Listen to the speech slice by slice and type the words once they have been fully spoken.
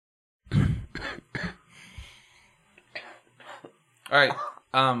All right.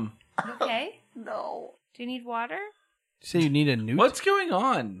 Okay. No. Do you need water? You say you need a newt? What's going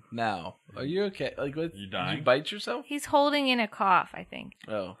on now? Are you okay? Like, what? You dying? Did you bite yourself? He's holding in a cough, I think.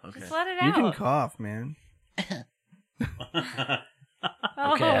 Oh, okay. Just let it You out. can cough, man.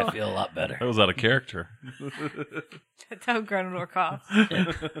 Oh, Okay, I feel a lot better. That was out of character. That's how Grundledor coughs.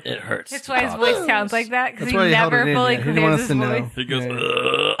 It hurts. That's to why his cough. voice sounds like that, because That's he why he held never it in. fully Yeah, he didn't want clears us his to know. voice. He goes,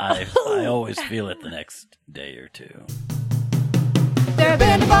 Yeah. I always feel it the next day or two. They're a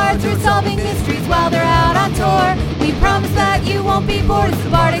band of bards who are solving mysteries while they're out on tour. We promise that you won't be bored. It's the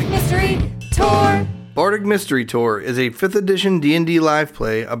Bardic Mystery Tour. Bardic Mystery Tour is a 5th edition D&D live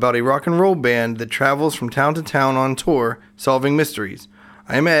play about a rock and roll band that travels from town to town on tour, solving mysteries.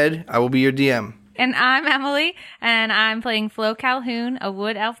 I am Ed. I will be your DM. And I'm Emily, and I'm playing Flo Calhoun, a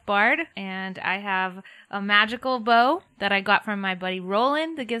wood elf bard, and I have a magical bow that I got from my buddy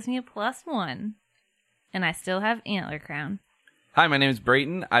Roland that gives me a +1. And I still have antler crown. Hi, my name is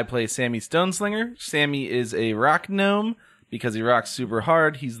Brayton. I play Sammy Stoneslinger. Sammy is a rock gnome because he rocks super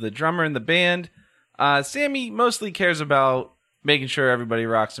hard. He's the drummer in the band. Sammy mostly cares about making sure everybody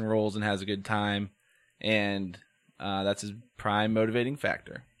rocks and rolls and has a good time, and that's his prime motivating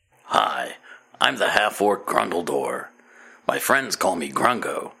factor. Hi, I'm the half-orc Grundledor. My friends call me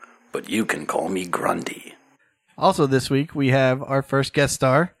Grungo, but you can call me Grundy. Also this week, we have our first guest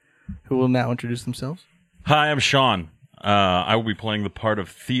star, who will now introduce themselves. Hi, I'm Sean. I will be playing the part of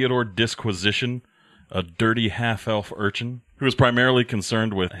Theodore Disquisition, a dirty half-elf urchin who is primarily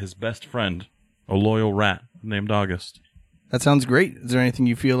concerned with his best friend, a loyal rat named August. That sounds great. Is there anything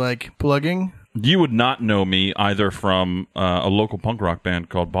you feel like plugging? You would not know me either from a local punk rock band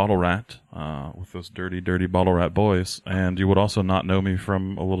called Bottle Rat, with those dirty, dirty Bottle Rat boys, and you would also not know me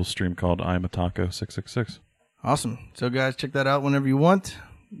from a little stream called I'm a Taco 666. Awesome. So guys, check that out whenever you want.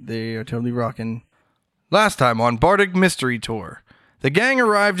 They are totally rocking. Last time on Bardic Mystery Tour, the gang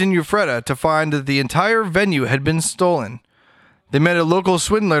arrived in Ephrata to find that the entire venue had been stolen. They met a local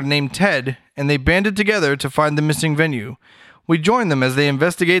swindler named Ted, and they banded together to find the missing venue. We join them as they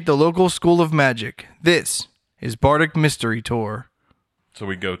investigate the local school of magic. This is Bardic Mystery Tour. So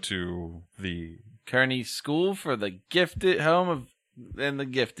we go to the... Kearney School for the Gifted, home of and the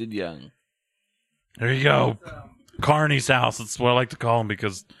gifted young. There you go. Carney's house. That's what I like to call him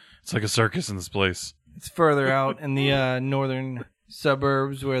because it's like a circus in this place. It's further out in the northern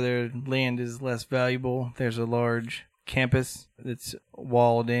suburbs where their land is less valuable. There's a large campus that's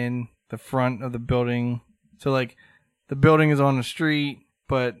walled in the front of the building. So, like, the building is on the street,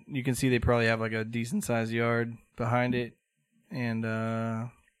 but you can see they probably have, like, a decent-sized yard behind it. And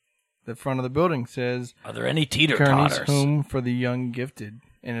the front of the building says, Are there any Kearney's teeter-totters? Home for the Young Gifted.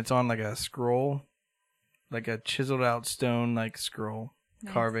 And it's on, like, a scroll, like a chiseled-out stone, like, scroll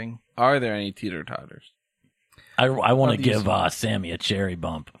carving. Are there any teeter-totters? I want to Not these give Sammy a cherry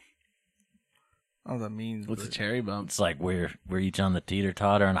bump. Oh, that means... What's a cherry bump? It's like we're each on the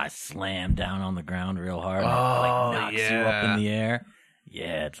teeter-totter, and I slam down on the ground real hard. And it, knocks you up in the air.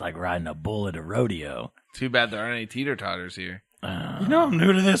 Yeah, it's like riding a bull at a rodeo. Too bad there aren't any teeter-totters here. You know, I'm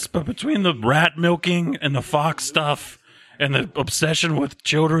new to this, but between the rat milking and the fox stuff and the obsession with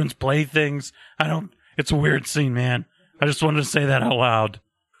children's playthings, it's a weird scene, man. I just wanted to say that out loud.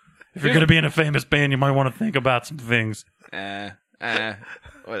 If you're going to be in a famous band, you might want to think about some things.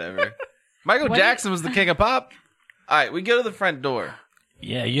 Whatever. Michael Jackson was the king of pop. All right, we go to the front door.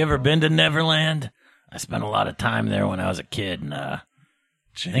 Yeah, you ever been to Neverland? I spent a lot of time there when I was a kid, and I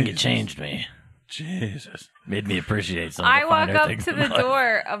think it changed me. Jesus. Made me appreciate some of I the walk finer up things to in the life.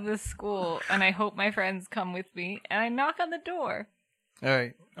 door of the school, and I hope my friends come with me, and I knock on the door. All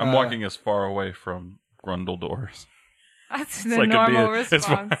right. I'm walking as far away from Grundledor's. That's It's the like normal as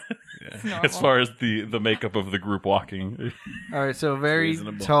response. It's normal. as far as the makeup of the group walking. All right, so a very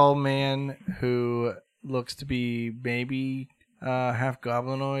Reasonable. tall man who looks to be maybe half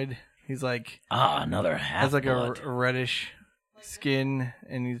goblinoid. He's like Another half has like a blood. reddish skin,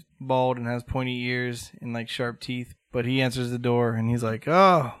 and he's bald and has pointy ears and like sharp teeth. But he answers the door, and he's like,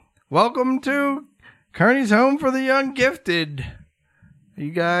 "Oh, welcome to Kearney's Home for the Young Gifted.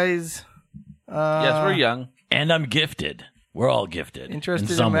 You guys, Yes, we're young. And I'm gifted. We're all gifted. interested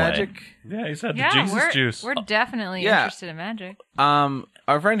in some in way. magic?" Yeah, he's had the Yeah, Jesus juice. we're definitely Yeah. interested in magic.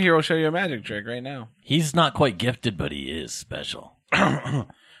 Our friend here will show you a magic trick right now. He's not quite gifted, but he is special.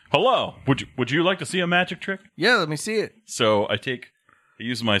 Hello. Would you like to see a magic trick? Yeah, let me see it. So I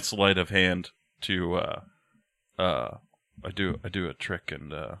use my sleight of hand to I do a trick,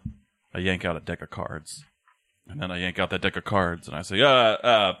 and I yank out a deck of cards, and then I yank out that deck of cards, and I say,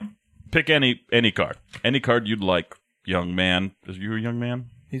 pick any card you'd like, young man. Is you a young man?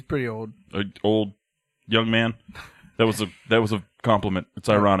 He's pretty old. An old young man. That was a compliment. It's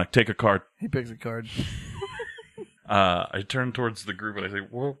ironic. Take a card. He picks a card. I turn towards the group and I say,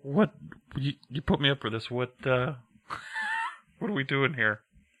 well, "What? You put me up for this? What? What are we doing here?"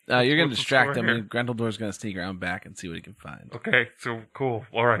 You're going to What's the distract story him, here? and Grendeldor's going to sneak around back and see what he can find. Okay, so cool.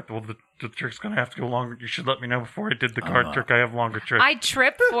 All right. Well, the trick's gonna have to go longer. You should let me know before I did the card trick. I have longer tricks. I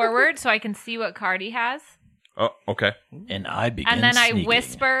trip forward so I can see what card he has. Oh, okay. And I begin And then I sneaking.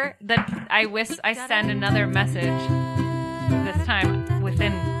 whisper that I send another message. This time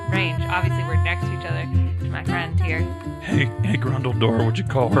within range. Obviously, we're next to each other. To my friend here. Hey, Grundledor, would you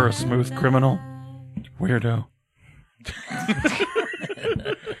call her a smooth criminal? Weirdo.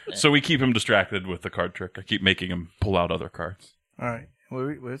 So we keep him distracted with the card trick. I keep making him pull out other cards. All right.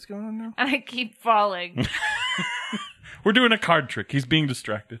 What's going on now? And I keep falling. We're doing a card trick. He's being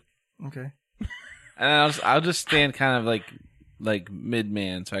distracted. Okay. And I'll just stand kind of like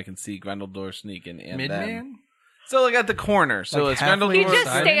mid-man so I can see Grendeldor sneaking in. Midman? So like at the corner. So Like it's halfway He Grendeldor. just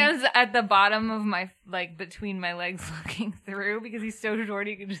Siding? stands at the bottom of my, between my legs looking through because he's so short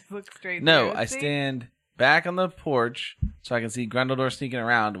he can just look straight No, through. I See? stand back on the porch so I can see Grendeldor sneaking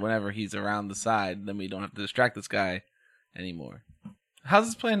around whenever he's around the side. Then we don't have to distract this guy anymore. How's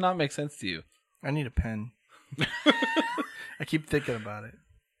this plan not make sense to you? I need a pen. I keep thinking about it.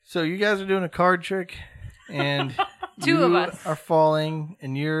 So you guys are doing a card trick, and Two of you us. are falling,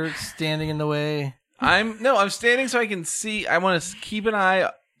 and you're standing in the way. I'm standing so I can see. I want to keep an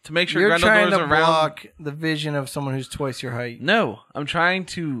eye to make sure You're trying Grendeldor's to around. block the vision of someone who's twice your height. No, I'm trying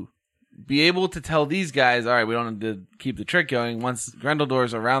to be able to tell these guys, all right, we don't need to keep the trick going once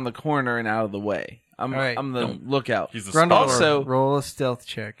Grendeldor's around the corner and out of the way. I'm All right. I'm the lookout. He's a Grundledor, Also- roll a stealth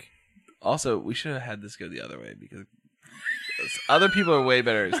check. Also, we should have had this go the other way because other people are way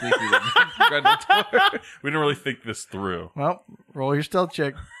better at sneaking than Grendeldor. We didn't really think this through. Well, roll your stealth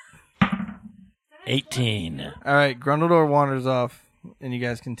check. 18. All right, Grundledor wanders off, and you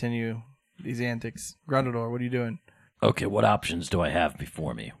guys continue these antics. Grundledor, what are you doing? Okay, what options do I have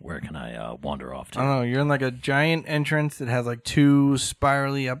before me? Where can I wander off I don't to? know. You're in like a giant entrance that has like two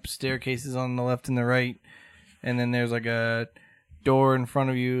spirally up staircases on the left and the right, and then there's like a door in front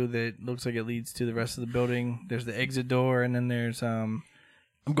of you that looks like it leads to the rest of the building. There's the exit door, and then there's I'm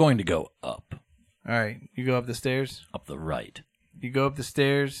going to go up All right, you go up the stairs. the right. You go up the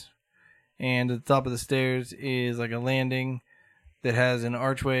stairs, and at the top of the stairs is like a landing that has an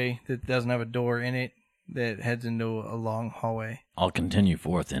archway that doesn't have a door in it that heads into a long hallway. I'll continue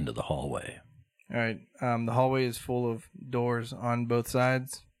forth into the hallway. All right, the hallway is full of doors on both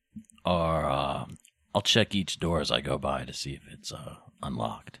sides. Or I'll check each door as I go by to see if it's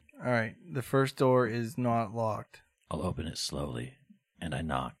unlocked. All right, the first door is not locked. I'll open it slowly, and I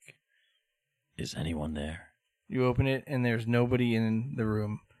knock. Is anyone there? You open it, and there's nobody in the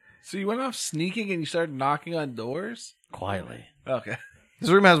room. So you went off sneaking and you started knocking on doors? Quietly. Okay. This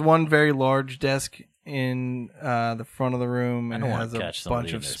room has one very large desk in the front of the room, I and don't it wanna has a catch somebody bunch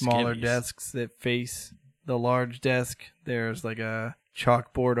in of their smaller skivvies. desks that face the large desk. There's like a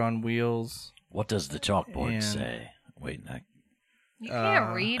chalkboard on wheels. What does the chalkboard And- say? Wait, You can't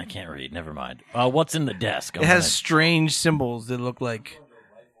I read. can't read. Never mind. What's in the desk? It has strange symbols that look like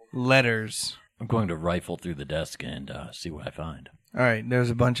letters. I'm going to rifle through the desk and see what I find. All right, there's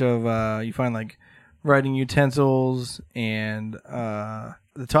a bunch of you find like writing utensils, and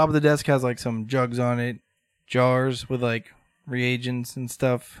the top of the desk has like some jugs on it, jars with like reagents and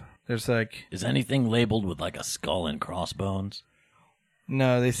stuff. There's like Is anything labeled with like a skull and crossbones?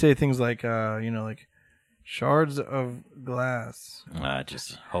 no, they say things like like shards of glass,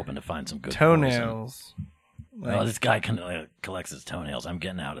 Just hoping to find some good poison. toenails. Oh, this guy collects his toenails. I'm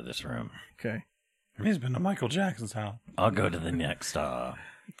getting out of this room. Okay. He's been to Michael Jackson's house. I'll go to the next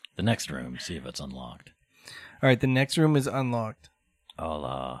room, see if it's unlocked. All right, the next room is unlocked.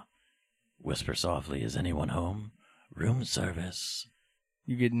 I'll whisper softly, "Is anyone home? Room service."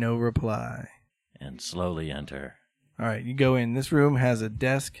 You get no reply. And slowly enter. All right, you go in. This room has a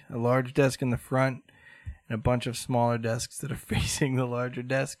desk, a large desk in the front, and a bunch of smaller desks that are facing the larger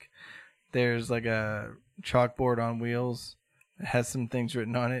desk. There's like a chalkboard on wheels. It has some things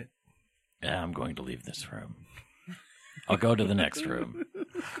written on it. Yeah, I'm going to leave this room. I'll go to the next room.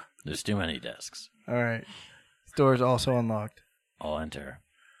 There's too many desks. All right. This door is also unlocked. I'll enter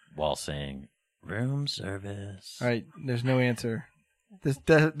while saying, "Room service." All right, there's no answer.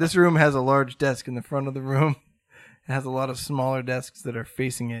 This room has a large desk in the front of the room. It has a lot of smaller desks that are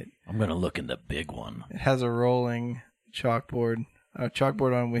facing it. I'm going to look in the big one. It has a rolling chalkboard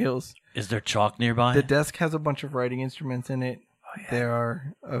on wheels. Is there chalk nearby? The desk has a bunch of writing instruments in it. There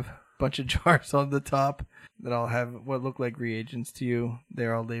are a bunch of jars on the top that all have what look like reagents to you.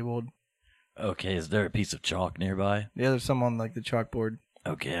 They're all labeled. Okay, is there a piece of chalk nearby? Yeah, there's some on like the chalkboard.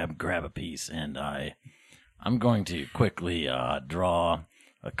 Okay, I grab a piece, and I'm going to quickly draw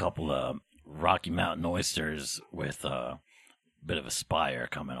a couple of Rocky Mountain oysters with a bit of a spire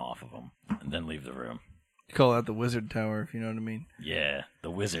coming off of them, and then leave the room. You call that the wizard tower, if you know what I mean. Yeah,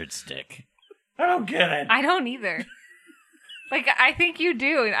 the wizard stick. I don't get it. I don't either. Like, I think you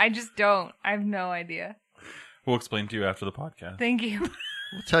do, and I just don't. I have no idea. We'll explain to you after the podcast. Thank you.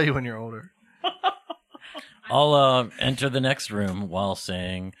 We'll tell you when you're older. I'll enter the next room while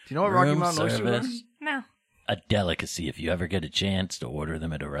saying, Do you know what Rocky room Mountain oysters are? service, No. a delicacy. If you ever get a chance to order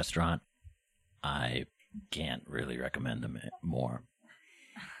them at a restaurant, I can't really recommend them more.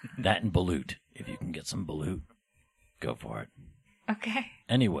 That and balut. If you can get some balut, go for it. Okay.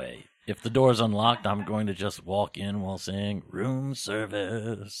 Anyway, if the door's unlocked, I'm going to just walk in while saying, room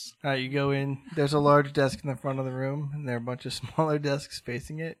service. All right, you go in. There's a large desk in the front of the room, and there are a bunch of smaller desks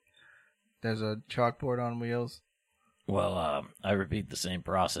facing it. There's a chalkboard on wheels. Well, I repeat the same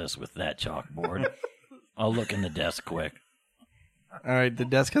process with that chalkboard. I'll look in the desk quick. All right, the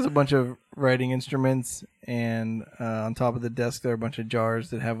desk has a bunch of writing instruments, and on top of the desk there are a bunch of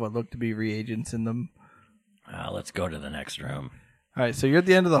jars that have what look to be reagents in them. Let's go to the next room. All right, so you're at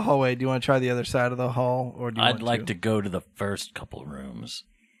the end of the hallway. Do you want to try the other side of the hall, or do you I'd want like to go to the first couple rooms.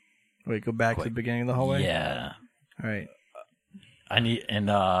 Wait, go back to the beginning of the hallway? Yeah. All right. I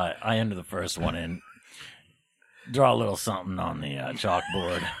enter the first one and draw a little something on the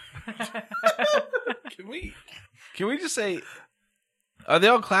chalkboard. Can we just say, are they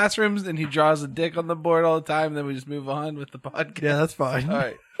all classrooms and he draws a dick on the board all the time and then we just move on with the podcast? Yeah, that's fine. All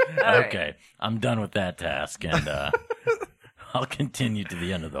right. Okay, I'm done with that task, and I'll continue to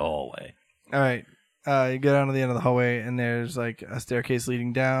the end of the hallway. All right. You go down to the end of the hallway, and there's like a staircase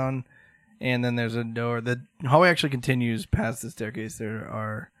leading down, and then there's a door. The hallway actually continues past the staircase. There's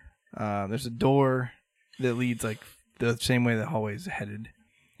a door that leads like the same way the hallway is headed,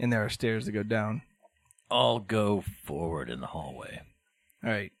 and there are stairs that go down. I'll go forward in the hallway.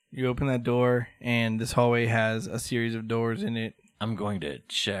 All right. You open that door, and this hallway has a series of doors in it. I'm going to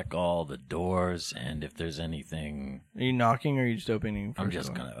check all the doors, and if there's anything, Are you knocking, or are you just opening? I'm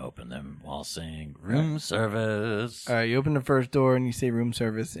just going to open them while saying room service. All right, you open the first door and you say room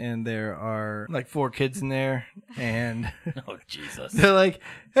service, and there are like 4 kids in there, and Oh, Jesus. they're like,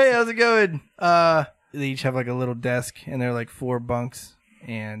 "Hey, how's it going?" They each have like a little desk, and they're like 4 bunks,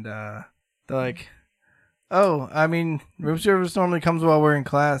 and they're like, "Oh, I mean, room service normally comes while we're in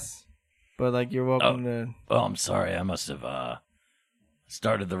class, but like you're welcome to." Oh, I'm sorry. I must have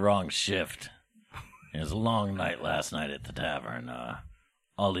started the wrong shift. It was a long night last night at the tavern.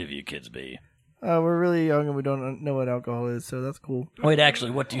 I'll leave you kids be. We're really young and we don't know what alcohol is, so that's cool. Wait,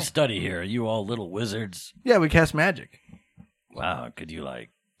 actually, what do you study here? Are you all little wizards? Yeah, we cast magic. Wow, could you, like,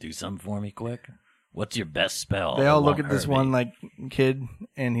 do something for me quick? What's your best spell? They that all look won't at this hurt me? one like kid,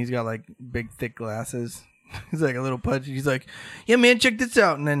 and he's got like big thick glasses. He's like a little pudgy. He's like, "Yeah, man, check this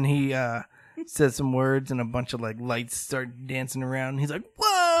out." And then he says some words, and a bunch of like lights start dancing around. And he's like,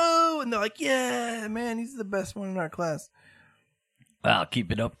 "Whoa!" And they're like, "Yeah, man, he's the best one in our class." Well,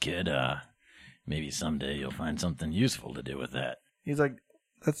 keep it up, kid. Maybe someday you'll find something useful to do with that. He's like,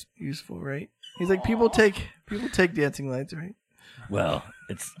 "That's useful, right?" He's like, people take dancing lights, right?" Well,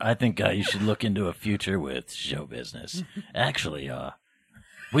 I think you should look into a future with show business. Actually,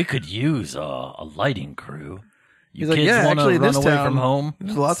 we could use a lighting crew. You He's like, kids "Yeah, want to actually, run this away town from home?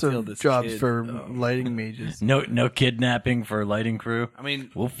 There's lots Steal of this jobs kid. for Oh. lighting mages. No kidnapping for lighting crew. I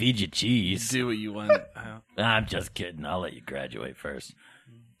mean, We'll feed you cheese. do what you want. I'm just kidding. I'll let you graduate first.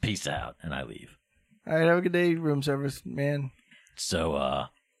 Peace out, and I leave. All right, have a good day, room service man. So,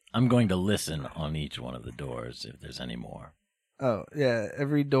 I'm going to listen on each one of the doors if there's any more. Oh, yeah.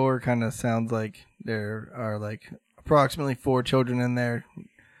 Every door kind of sounds like there are like approximately 4 children in there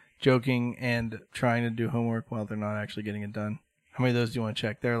joking and trying to do homework while they're not actually getting it done. How many of those do you want to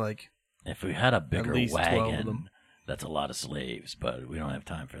check? They're like, If we had a bigger least 12 of wagon, them. that's a lot of slaves, but we don't have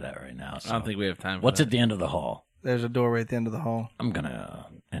time for that right now. So. I don't think we have time for What's that. at the end of the hall? there's a door right at the end of the hall. I'm going to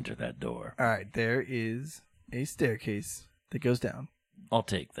enter that door. All right, there is a staircase that goes down. I'll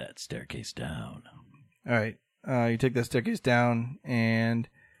take that staircase down. All right, you take that staircase down, and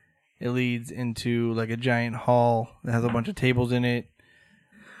it leads into like a giant hall that has a bunch of tables in it.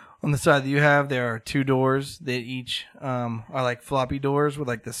 On the side that you have, there are 2 doors that each are like floppy doors with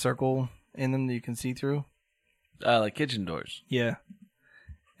like the circle in them that you can see through. Like kitchen doors. Yeah.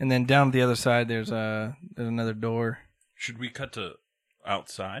 And then down the other side, there's another door. Should we cut to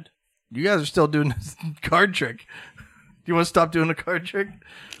outside? You guys are still doing this card trick. you want to stop doing the card trick?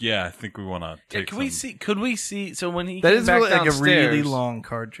 Yeah, I think we want to take. Could we see? So when he That came is back really like a downstairs, really long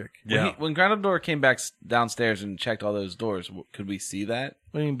card trick. Yeah. When Groundador came back downstairs and checked all those doors, could we see that?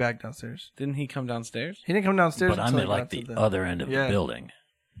 What do you mean back downstairs? Didn't he come downstairs? He didn't come downstairs. But I'm until at he like got the to other end of Yeah. the building.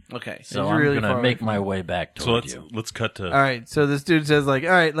 Okay. So It's I'm really going far to away make from my you. way back So toward you. let's cut to. All right, so this dude says like, all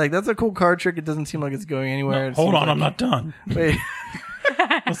right, like that's a cool card trick. It doesn't seem like it's going anywhere. It Hold seems on, like- I'm not done. Wait,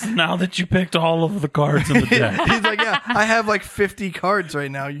 Listen, now that you picked all of the cards in the deck, he's like, yeah, I have like 50 cards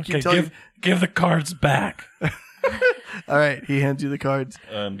right now. You keep okay, telling. give the cards back. All right, he hands you the cards.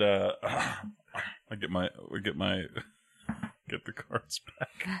 And get the cards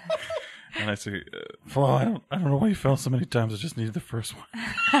back. And I say, Flo, I don't know why you fell so many times. I just needed the first one.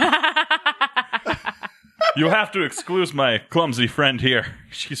 You'll have to excuse my clumsy friend here.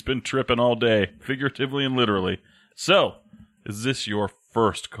 She's been tripping all day, figuratively and literally. So, is this your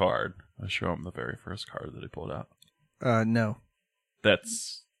first card? I show him the very first card that he pulled out. No,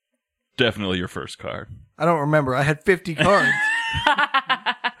 That's definitely your first card. I don't remember. I had 50 cards.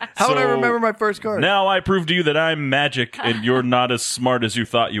 How would I So, remember my first card? Now I prove to you that I'm magic and you're not as smart as you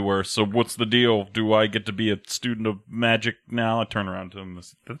thought you were. So what's the deal? Do I get to be a student of magic now? I turn around to him.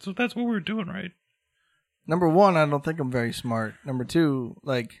 That's what we're doing, right? Number one, I don't think I'm very smart. Number two,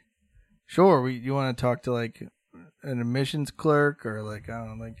 like, sure, you want to talk to like an admissions clerk or like I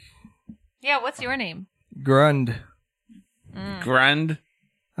don't know, like Yeah, what's your name? Grund. Grand.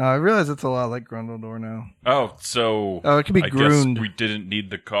 I realize it's a lot like Grundledor now. Oh, so Oh, it could be I Grund. guess we didn't need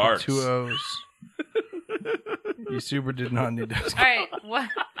the cards. 2 O's. You super did not need those. All right. What?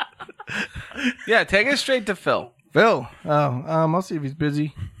 Yeah, take us straight to Phil. Phil. Oh, I'll see if he's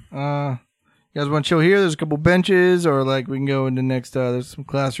busy. You guys want to chill here? There's a couple benches, or like we can go into next. There's some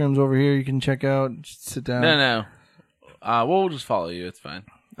classrooms over here you can check out. Just sit down. No. We'll just follow you. It's fine.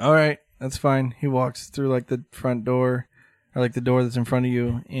 All right, that's fine. He walks through like the front door, or like the door that's in front of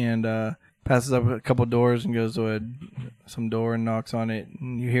you, and passes up a couple doors and goes to some door and knocks on it.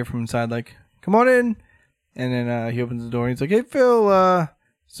 And you hear from inside like, "Come on in." And then he opens the door and he's like, "Hey Phil,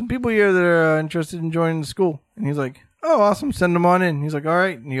 some people here that are interested in joining the school." And he's like, "Oh, awesome, send them on in." He's like, "All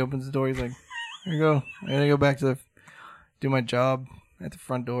right." And he opens the door. He's like, "Here you go. I gotta go back to do my job at the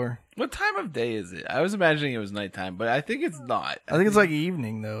front door." What time of day is it? I was imagining it was nighttime, but I think it's not. I think it's like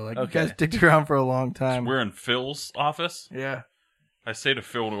evening though. Like Okay. you guys dicked around for a long time. We're in Phil's office. Yeah. I say to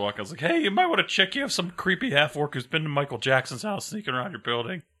Phil to walk. I was like, "Hey, you might want to check. You have some creepy half orc who's been to Michael Jackson's house, sneaking around your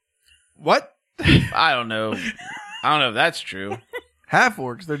building." What? I don't know. I don't know if that's true. Half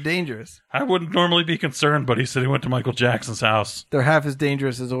orcs, they're dangerous. I wouldn't normally be concerned, but he said he went to Michael Jackson's house. They're half as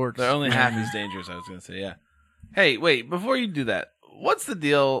dangerous as orcs. They're only half as dangerous, I was going to say, yeah. Hey, wait, before you do that, what's the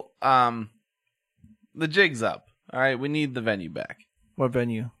deal? The jig's up. All right, we need the venue back. What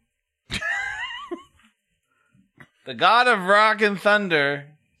venue? The God of Rock and Thunder.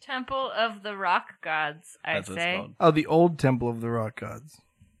 Temple of the Rock Gods, I'd That's what it's say. called. Oh, the old Temple of the Rock Gods.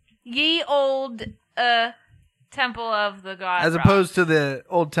 Ye old Temple of the God. As opposed to the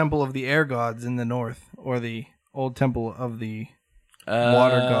old Temple of the Air Gods in the north, or the old Temple of the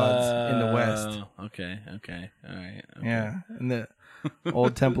Water Gods in the west. Okay. All right. Okay. Yeah, and the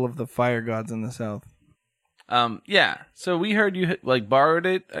old Temple of the Fire Gods in the south. Yeah. So we heard you like borrowed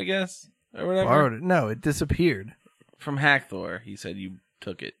it, I guess, or whatever. Borrowed it? No, it disappeared. From Hackthor. He said you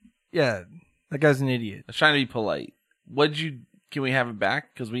took it. Yeah, that guy's an idiot. I was trying to be polite. Can we have it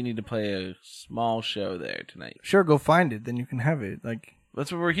back? Because we need to play a small show there tonight. Sure, go find it, then you can have it. Like,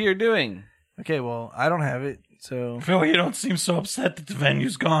 That's what we're here doing. okay, well, I don't have it, so Phil, you don't seem so upset that the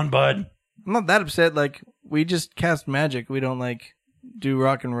venue's gone, bud. I'm not that upset. Like, we just cast magic. We don't like do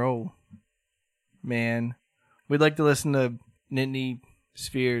rock and roll, man. We'd like to listen to Nittany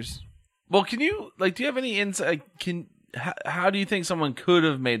Spheres. Well, can you do you have any insight? How do you think someone could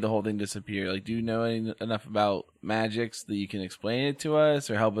have made the whole thing disappear? Like, do you know enough about magics that you can explain it to us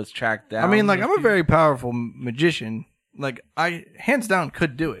or help us track down? I mean, like, those I'm a people? very powerful magician. Like, I hands down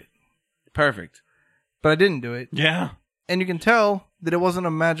could do it, Perfect. but I didn't do it. Yeah. And you can tell that it wasn't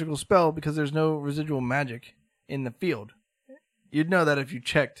a magical spell because there's no residual magic in the field. You'd know that if you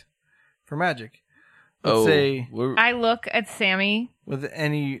checked for magic. Let's say I look at Sammy. with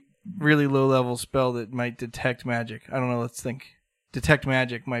any really low level spell that might detect magic. I don't know, let's think. Detect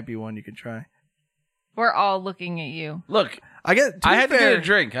magic might be one you could try. We're all looking at you. look. I I had to get a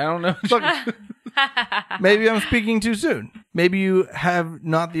drink. I don't know. Look, maybe I'm speaking too soon. Maybe you have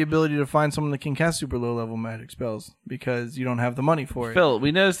not the ability to find someone that can cast super low level magic spells because you don't have the money for it. Phil,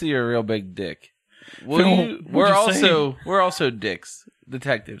 we noticed that you're a real big dick. Phil, what'd you say? We're also dicks.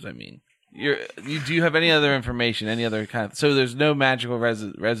 Detectives, I mean. Do you have any other information? Any other kind of? So there's no magical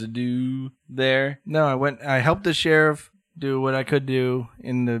residue there. No, I helped the sheriff do what I could do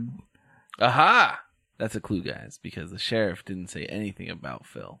in the. Aha! That's a clue, guys, because the sheriff didn't say anything about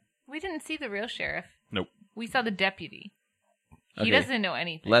Phil. We didn't see the real sheriff. Nope. We saw the deputy. He Okay. doesn't know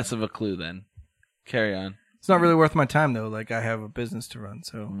anything. Less of a clue then. Carry on. It's not really worth my time though. Like I have a business to run,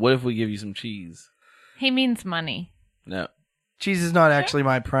 so What if we give you some cheese? He means money. No. cheese is not actually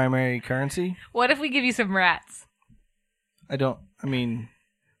my primary currency. What if we give you some rats? I mean,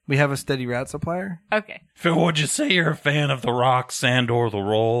 we have a steady rat supplier. Okay. Phil, would you say you're a fan of the rocks and or the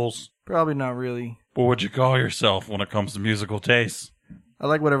rolls? Probably not really. What would you call yourself when it comes to musical tastes? I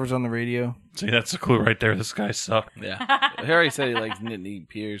like whatever's on the radio. See, that's a clue right there. This guy sucks. Yeah. Harry said he likes Nittany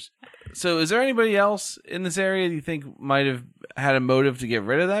Piers. So is there anybody else in this area you think might have had a motive to get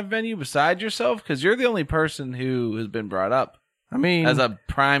rid of that venue besides yourself? Because you're the only person who has been brought up I mean, as a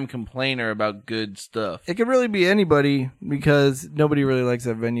prime complainer about good stuff. it could really be anybody because nobody really likes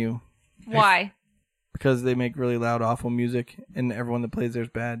that venue Why? because they make really loud, awful music, and everyone that plays there is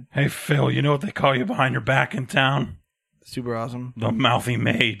bad. Hey, Phil, you know what they call you behind your back in town? Super awesome. The mouthy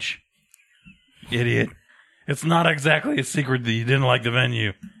mage. Idiot. It's not exactly a secret that you didn't like the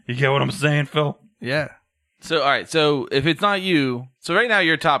venue. You get what I'm saying, Phil? Yeah. So, all right. So if it's not you, so right now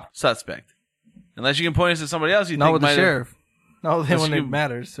you're top suspect. Unless you can point us to somebody else you Not think with the might have, sheriff. Not with him Unless when it you-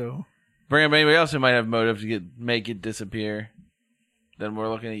 matters, so. bring up anybody else who might have motive to make it disappear. Then we're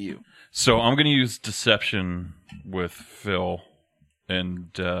looking at you. So I'm going to use deception with Phil, and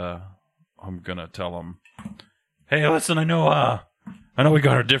I'm going to tell him, hey, listen, I know we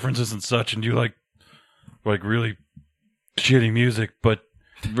got our differences and such, and you like really shitty music, but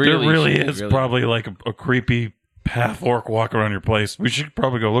there really shitty, is probably like a creepy half orc walking around your place. We should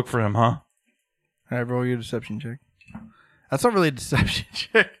probably go look for him, huh? All right, roll your deception check. That's not really a deception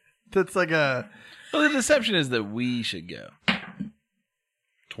check. That's like a. Well, the deception is that we should go.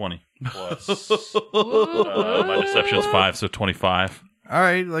 20 plus my deception is 5, so 25. All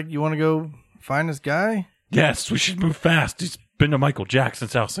right, like you want to go find this guy? Yes, we should move fast. He's been to Michael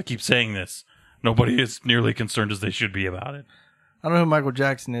Jackson's house. I keep saying this. Nobody is nearly concerned as they should be about it. I don't know who Michael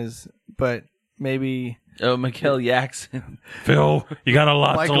Jackson is, but maybe. Oh, Mikel Jackson. Phil, you got a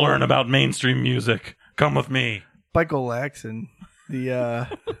lot Michael. to learn about mainstream music. Come with me. Michael Jackson, the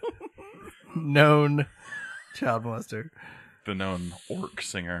known child molester. The known orc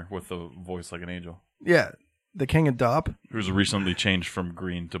singer with a voice like an angel, Yeah, the king of Dop. who's recently changed from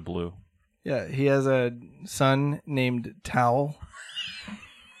green to blue. Yeah, he has a son named Towel.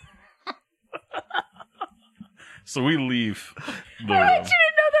 So we leave the I want room. you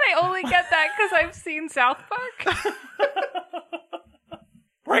to know that I only get that because I've seen South Park.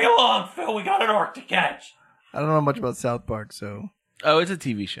 Bring along, Phil. We got an orc to catch. I don't know much about South Park, so. Oh, it's a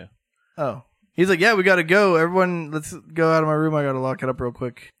TV show. Oh. He's like, yeah, we gotta go. Everyone, let's go out of my room. I gotta lock it up real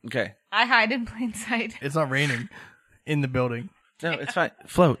quick. Okay. I hide in plain sight. It's not raining in the building. No, it's fine.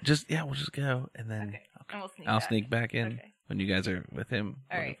 Flo, we'll just go, and then And we'll sneak I'll back. sneak back in Okay. when you guys are with him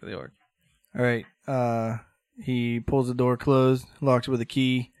All looking right. for the orc. All right. He pulls the door closed, locks it with a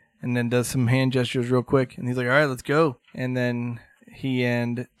key, and then does some hand gestures real quick. And he's like, all right, let's go. And then he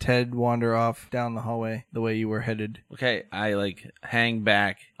and Ted wander off down the hallway the way you were headed. Okay, I hang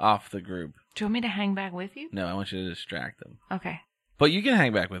back off the group. Do you want me to hang back with you? No, I want you to distract them. Okay. But you can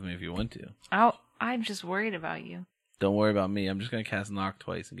hang back with me if you want to. I'm just worried about you. Don't worry about me. I'm just gonna cast knock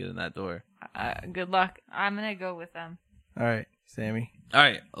twice and get in that door. Good luck. I'm gonna go with them. All right, Sammy. All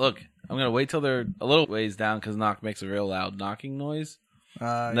right, look, I'm gonna wait till they're a little ways down because knock makes a real loud knocking noise.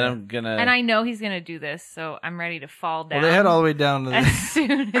 And then I'm gonna. And I know he's gonna do this, so I'm ready to fall down. Well, they head all the way down to as the.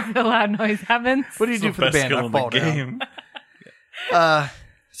 soon as the loud noise happens. What do you do for the best band? skill I in the fall down. game.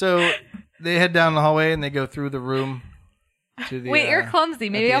 So they head down the hallway and they go through the room to the. Wait, you're clumsy.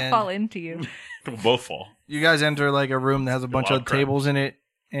 Maybe the I'll end. fall into you. We'll both fall. You guys enter like a room that has a bunch lot of of crap. tables in it,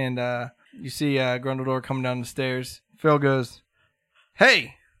 and you see Grundledor coming down the stairs. Phil goes,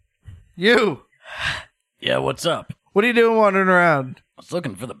 "Hey, you! Yeah, what's up? What are you doing wandering around?" I was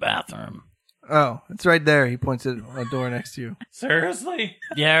looking for the bathroom. Oh, it's right there. He points at a door next to you. Seriously?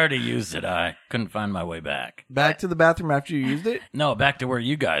 Yeah, I already used it. I couldn't find my way back. Back to the bathroom after you used it? No, back to where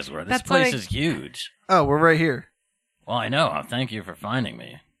you guys were. This That's place what I- is huge. Oh, we're right here. Well, I know. Thank you for finding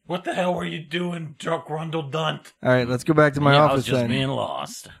me. What the hell were you doing, Drunk Rundle Dunt? All right, let's go back to my Yeah, I office was just then. being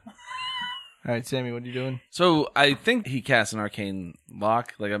lost. All right, Sammy, what are you doing? So I think he casts an arcane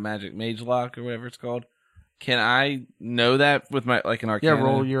lock, like a magic mage lock or whatever it's called. Can I know that with my an Yeah, arcana?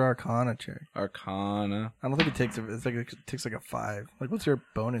 roll your Arcana check. Arcana. I don't think it takes. It takes like a 5. Like, what's your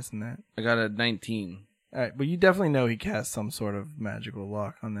bonus in that? I got a 19. All right, but you definitely know he cast some sort of magical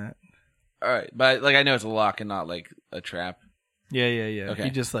lock on that. All right, but like I know it's a lock and not like a trap. Yeah. Okay. He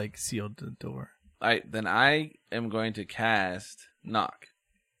just like sealed the door. All right, then I am going to cast knock.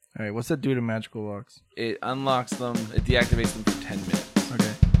 All right, what's that do to magical locks? It unlocks them. It deactivates them for 10 minutes.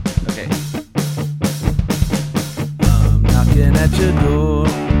 Okay. Okay. I'm knocking at your door.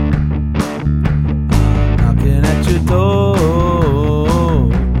 I'm knocking at your door.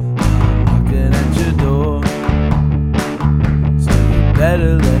 I'm knocking at your door. So you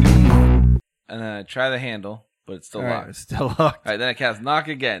better let me in. And then I try the handle, but it's still All right, locked. it's still locked. All right, then I cast knock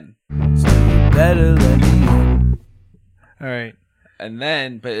again. So you better let me in. All right. And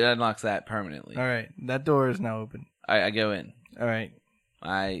then, but it unlocks that permanently. All right. That door is now open. I go in. All right.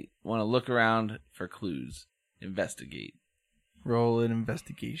 I want to look around for clues. Investigate. Roll an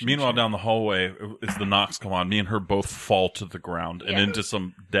investigation. Meanwhile, check. down the hallway, as the knocks come on, me and her both fall to the ground and Yeah. into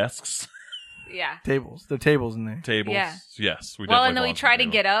some desks, Yeah. Tables. There are tables in there. tables. Yeah. Yes, we Well, definitely and then we fall try to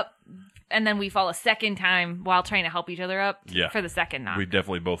into get up, and then we fall a second time while trying to help each other up. Yeah. For the second knock. We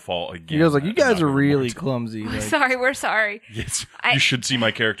definitely both fall again. You guys like you guys Knock are really overboard. clumsy. Like, Sorry, we're sorry. Yes, I- you should see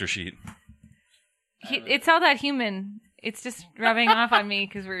my character sheet. It's all that human. It's just rubbing off on me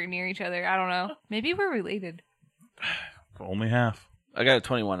because we're near each other. I don't know. Maybe we're related. Only half. I got a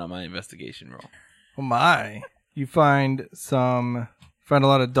 21 on my investigation roll. oh my! You find a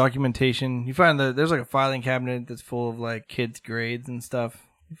lot of documentation. You find that there's like a filing cabinet that's full of like kids' grades and stuff.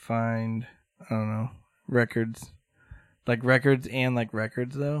 You find I don't know records, like records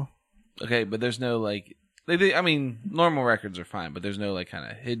though. Okay, but there's no like, I mean, normal records are fine, but there's no like kind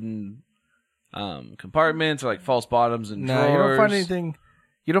of hidden compartments or like false bottoms and No, drawers. you don't find anything.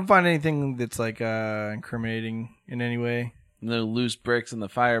 You don't find anything that's like incriminating in any way. No loose bricks in the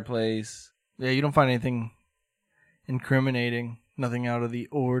fireplace. Yeah, you don't find anything incriminating. Nothing out of the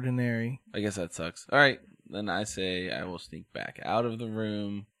ordinary. I guess that sucks. All right, then I say I will sneak back out of the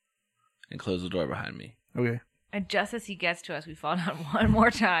room and close the door behind me. Okay. And just as he gets to us, we fall down one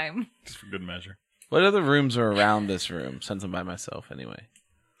more time. Just for good measure. What other rooms are around this room since I'm by myself anyway?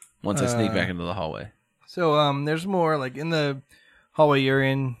 Once I sneak back into the hallway. So there's more like in the hallway you're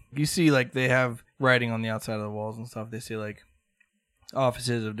in. You see like they have writing on the outside of the walls and stuff. They say like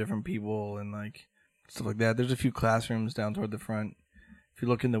offices of different people and like stuff like that. There's a few classrooms down toward the front. If you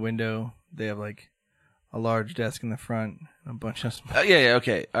look in the window, they have like a large desk in the front and a bunch of small. Yeah,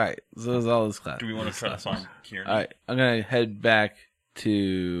 okay. All right. So there's all this class. Do we want to try to find Kieran? All right. I'm going to head back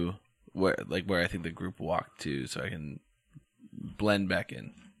to where I think the group walked to so I can blend back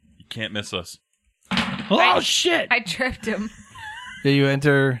in. You can't miss us. Oh, shit! I tripped him. Yeah, you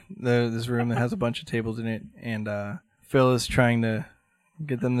enter this room that has a bunch of tables in it, and Phil is trying to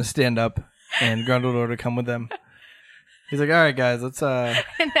get them to stand up and Grundledor to come with them. He's like, all right, guys, let's,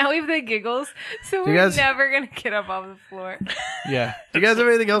 And now we have the giggles, so You we're guys- never going to get up off the floor. yeah. Do you guys have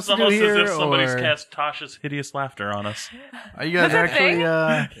anything else It's to do almost here? as if somebody's or cast Tasha's hideous laughter on us. are you guys That's a actually,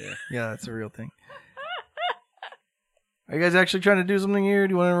 thing? yeah, that's a real thing. Are you guys actually trying to do something here?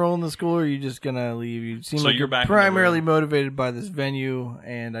 Do you want to enroll in the school, or are you just going to leave? You seem So like you're you're back in the primarily room. motivated by this venue,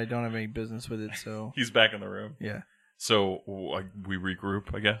 and I don't have any business with it, so, He's back in the room. yeah. So we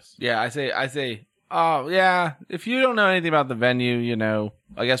regroup, I guess. Yeah, I say, oh, yeah, if you don't know anything about the venue, you know,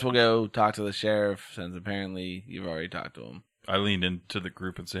 I guess we'll go talk to the sheriff since apparently you've already talked to him. I lean into the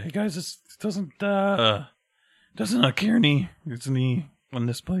group and say, "Hey guys, this doesn't Kearney? Isn't he in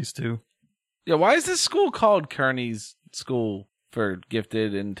this place too?" Yeah, why is this school called Kearney's School for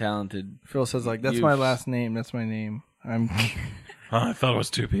Gifted and Talented? Phil says, like, that's my Youth. last name. That's my name. I'm... I thought it was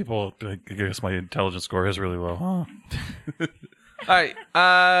two people. I guess my intelligence score is really low. Huh? All right,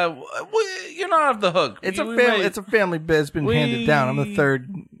 you're not off the hook. It's We a family. may- It's a family bit. It's been handed down. I'm the We- third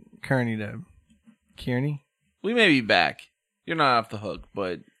Kearney to Kearney. We may be back. You're not off the hook,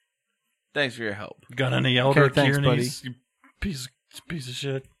 but thanks for your help. Got any elder Okay, thanks, Kearneys? You piece of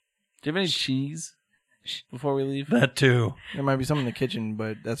shit. Do you have any cheese before we leave? That too. There might be some in the kitchen,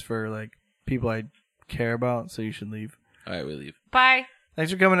 but that's for like people I care about. So you should leave. All right, we leave. Bye.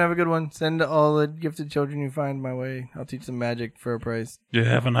 Thanks for coming. Have a good one. Send all the gifted children you find my way. I'll teach them magic for a price. You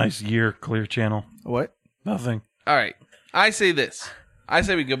have a nice year, Clear Channel. What? Nothing. All right. I say this. I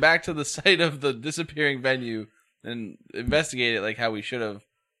say we go back to the site of the disappearing venue and investigate it like how we should have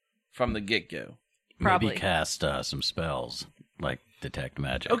from the get-go. Probably. Maybe cast some spells, like detect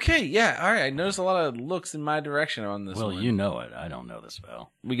magic. Okay, yeah. All right. I noticed a lot of looks in my direction on this Well, one. you know it. I don't know the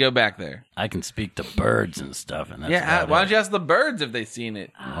spell. We go back there. I can speak to birds and stuff, and that's yeah, about why it. don't you ask the birds if they've seen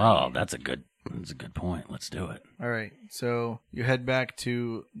it? Oh, that's a good point. Let's do it. All right. So you head back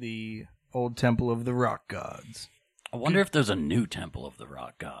to the old temple of the rock gods. I wonder if there's a new temple of the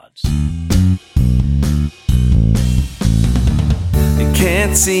rock gods. You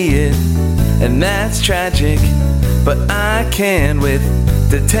can't see it, and that's tragic, but I can with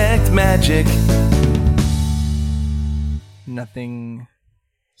detect magic. Nothing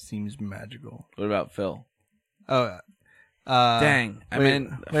seems magical. What about Phil? Oh, Dang, I wait, meant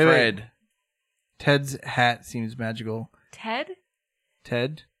wait. Fred. Ted's hat seems magical. Ted?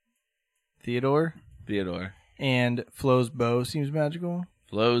 Ted, Theodore, and Flo's bow seems magical.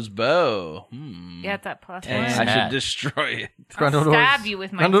 Flo's bow. Yeah, it's that plus And- one. I Hat. should destroy it. I'll stab you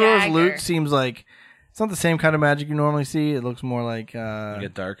with my Grundledor's dagger. loot seems like it's not the same kind of magic you normally see. It looks more like Like a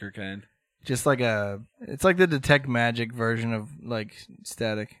darker kind. just like it's like the detect magic version of like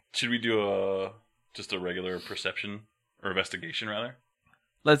static. Should we do just a regular perception or investigation rather?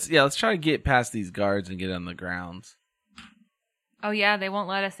 Let's try to get past these guards and get on the grounds. Oh, yeah, they won't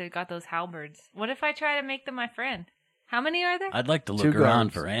let us. They've got those halberds. What if I try to make them my friend? How many are there? I'd like to Two look around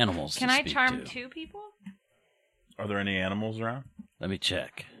guards. for animals. Can to I speak charm to. 2 people? Are there any animals around? Let me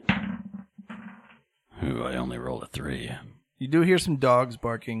check. Ooh, I only rolled a 3. You do hear some dogs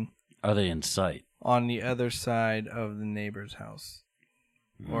barking Are they in sight? on the other side of the neighbor's house,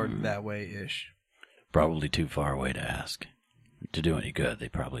 or that way ish. Probably too far away to ask. To do any good, they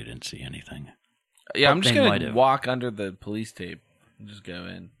probably didn't see anything. Yeah, But I'm just they might gonna have. walk under the police tape and just go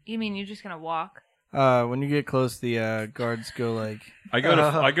in. You mean you're just going to walk? When you get close, the guards go like, I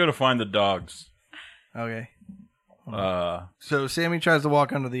go to find the dogs. okay. Uh, So Sammy tries to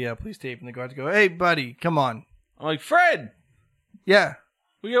walk under the police tape, and the guards go, "Hey, buddy, come on." I'm like, Fred, Yeah,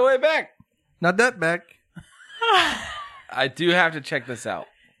 we go way back. not that back. I do have to check this out.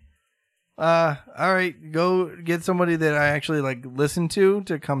 All right, go get somebody that I actually like listen to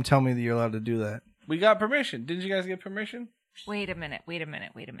come tell me that you're allowed to do that. We got permission. Didn't you guys get permission? Wait a minute.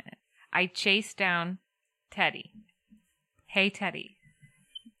 I chased down Teddy. Hey, Teddy.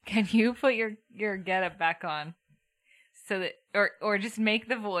 Can you put your getup back on? So that, or just make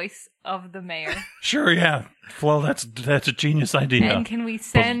the voice of the mayor. sure, yeah. Flo, that's a genius idea. And can we But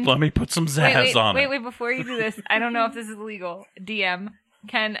send... let me put some zazz on it. Wait, before you do this, I don't know if this is legal. DM,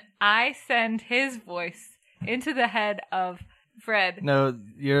 can I send his voice into the head of Fred? No,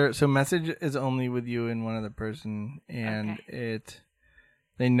 so message is only with you and one other person, and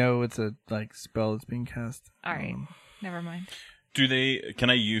they know it's a like spell that's being cast. All right. Never mind. Can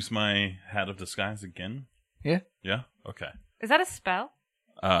I use my hat of disguise again? Yeah, Yeah? Okay. Is that a spell?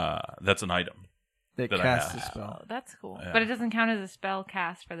 That's an item. that That I casts have. a spell. Oh, that's cool. Yeah. But it doesn't count as a spell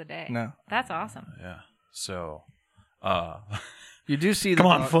cast for the day. No, That's awesome. Yeah. So, you do see. come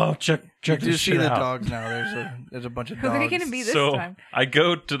the on, Flo, check You do this see shit the out. dogs now. There's a bunch of Who dogs. are they going to be this So time? I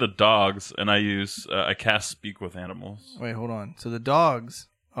go to the dogs and I cast Speak with Animals. Wait, hold on. So the dogs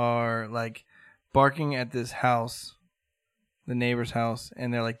are like barking at this house, the neighbor's house,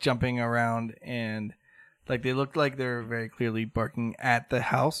 and they're like jumping around and like they look like they're very clearly barking at the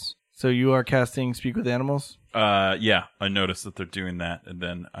house. So you are casting Speak with Animals? Yeah, I noticed that they're doing that, and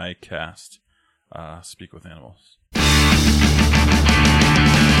then I cast Speak with Animals.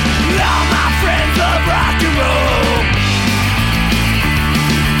 All my friends love rock and roll,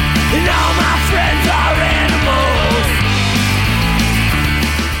 and all my friends are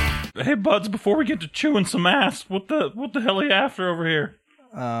animals. Hey, buds! Before we get to chewing some ass, what the hell are you after over here?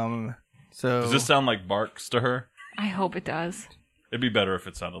 So Does this sound like barks to her? I hope it does. It'd be better if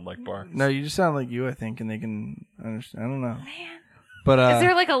it sounded like barks. no, you just sound like you, I think, and they can understand. I don't know. Man. But Is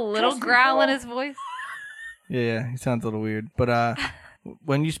there like a little growl in his voice? yeah, he sounds a little weird. But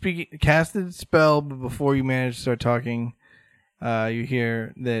when you cast the spell, but before you manage to start talking, you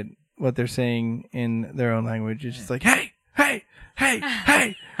hear that what they're saying in their own language is just like, hey, hey, hey,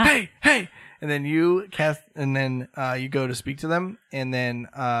 hey, hey, hey. And then you cast, and then you go to speak to them, and then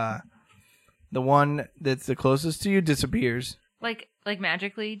the one that's the closest to you disappears. Like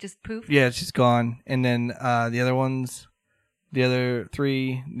magically, just poof? Yeah, it's just gone. And then the other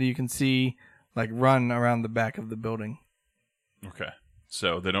three that you can see, like run around the back of the building. Okay,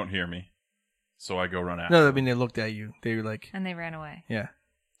 so they don't hear me, so I go run after. No, I them. mean they looked at you. They were like, And they ran away. yeah.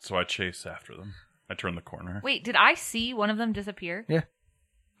 So I chase after them. I turn the corner. Wait, did I see one of them disappear? Yeah.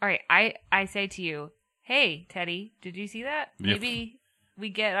 All right, I say to you, hey, Teddy, did you see that? Yeah. Maybe we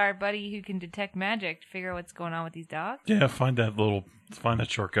get our buddy who can detect magic to figure out what's going on with these dogs? Yeah, find that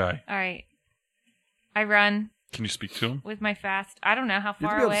short guy. All right. I run Can you speak to him? with my fast. I don't know how You have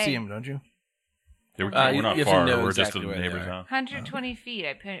far to be able to away. see him, don't you? Yeah, you we're not have to far. know We're exactly just where at the they neighbor's are. house. 120 feet.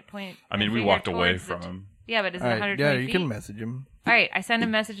 I point. I mean, my we finger walked away towards from the him. Yeah, but is it All right, 120 yeah, you feet? can message him. All right, I send a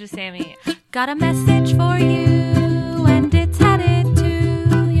message to Sammy. Got a message for you, and it's headed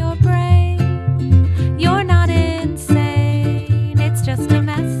to your brain. You're not insane, it's just a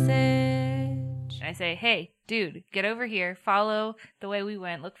message. I say, hey, dude, get over here. Follow the way we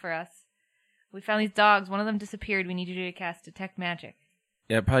went. Look for us. We found these dogs. One of them disappeared. We need you to cast Detect Magic.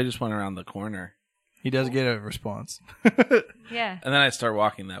 Yeah, I probably just went around the corner. He does get a response. Yeah. And then I start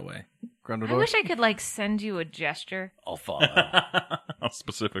walking that way. I wish I could, like, send you a gesture. I'll follow. A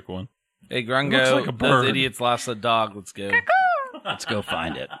specific one. Hey, Grungo, Looks like a bird. those idiots lost a dog. Let's go. Let's go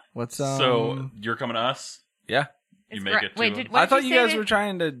find it. What's So you're coming to us? Yeah. You make it to Wait, him? what I thought did you say guys that- were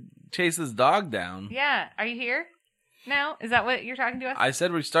trying to chase this dog down. Yeah. Are you here now? Is that what you're talking to us? I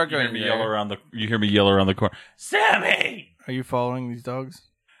said we start You going hear me there. yell around the. You hear me yell around the corner. Sammy! Are you following these dogs?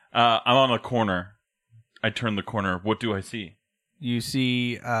 I'm on a corner. I turn the corner. What do I see? You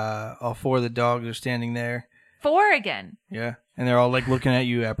see all 4 of the dogs are standing there. 4 again. Yeah. And they're all like looking at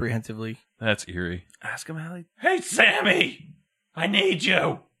you apprehensively. That's eerie. Ask him how he... Hey, Sammy! I need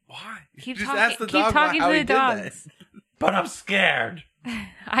you, Why? Keep Just talking- ask the keep dog talking how to he the did that. dogs. but I'm scared.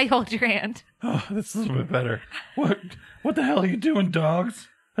 I hold your hand. Oh, that's a little bit better. What the hell are you doing, dogs?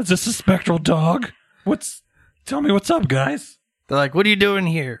 Is this a spectral dog? Tell me what's up, guys. They're like, what are you doing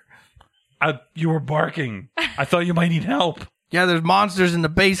here? You were barking. I thought you might need help. Yeah, there's monsters in the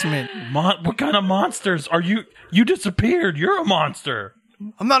basement. What kind of monsters are you? You disappeared. You're a monster.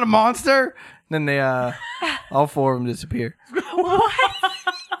 I'm not a monster. Then they, all 4 of them disappear. What?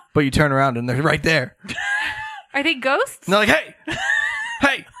 But you turn around and they're right there. Are they ghosts? And they're like, hey,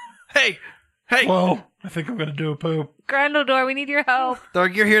 hey, hey, hey. Whoa, I think I'm gonna do a poop. Grundledor, we need your help. They're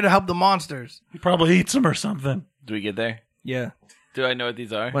like, you're here to help the monsters. He probably eats them or something. Do we get there? Yeah. Do I know what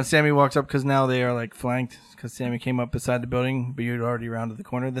these are? When Sammy walks up, because now they are like flanked, because Sammy came up beside the building, but you'd already rounded the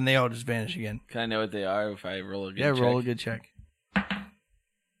corner, then they all just vanish again. Can I know what they are if I roll a good Yeah, check? roll a good check.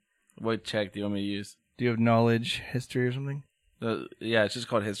 What check do you want me to use? Do you have knowledge, history, or something? Yeah, it's just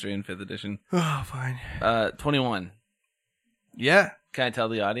called History in 5th edition. Oh, fine. 21. Yeah. Can I tell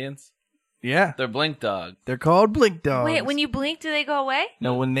the audience? Yeah. They're blink dogs. They're called blink dogs. Wait, when you blink, do they go away?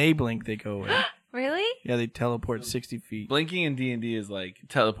 No, when they blink, they go away. Really? Yeah, they teleport 60 feet. Blinking in D&D is like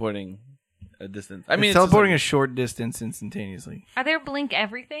teleporting a distance. I It's mean, teleporting a it's short distance instantaneously. Are there blink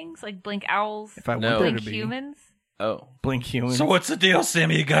everythings? Like blink owls? If I No. want there Blink to be. humans? oh. Blink humans. So what's the deal,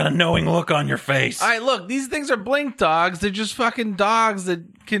 Sammy? You got a knowing look on your face. All right, look, these things are blink dogs. They're just fucking dogs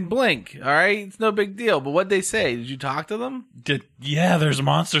that can blink. All right, it's no big deal. But what'd they say? Did you talk to them? Yeah, there's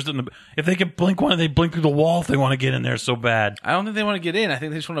monsters in the. If they can blink one, they blink through the wall if they want to get in there so bad. I don't think they want to get in. I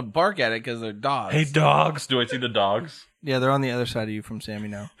think they just want to bark at it because they're dogs. Hey, dogs. Do I see the dogs? Yeah, they're on the other side of you from Sammy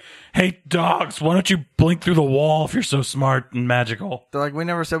now. Hey, dogs. Why don't you blink through the wall if you're so smart and magical? They're like, we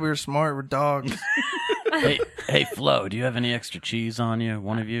never said we were smart. We're dogs. Hey, Flo, do you have any extra cheese on you?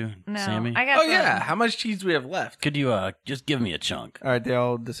 One of you, No. Sammy? I got Oh some. yeah, how much cheese do we have left? Could you just give me a chunk? All right, they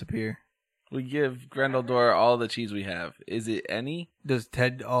all disappear. We give Grendeldor all the cheese we have. Is it any? Does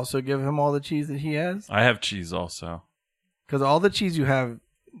Ted also give him all the cheese that he has? I have cheese also. Because all the cheese you have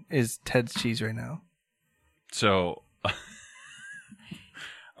is Ted's cheese right now. So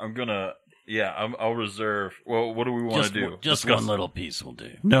I'm gonna. Yeah, I'll reserve. Well, what do we want to do? Just Discuss- one little piece will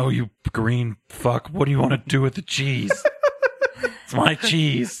do. No, you green fuck. What do you want to do with the cheese? It's my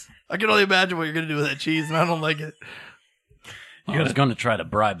cheese. I can only imagine what you're going to do with that cheese, and I don't like it. I was going to try to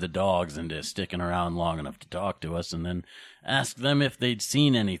bribe the dogs into sticking around long enough to talk to us and then ask them if they'd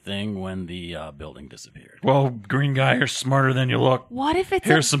seen anything when the building disappeared. Well, green guy, you're smarter than you look. What if it's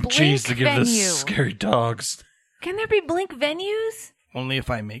Here's a some blink cheese to give venue? the scary dogs. Can there be blink venues? Only if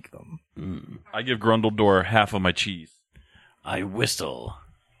I make them. I give Grundledor half of my cheese. I whistle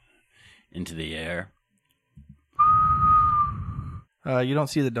into the air. You don't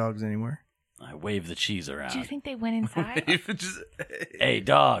see the dogs anymore. I wave the cheese around. Do you think they went inside? Just- Hey,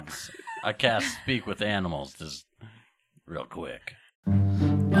 dogs. I cast Speak with Animals just real quick. All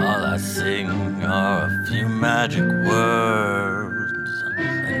I sing are a few magic words.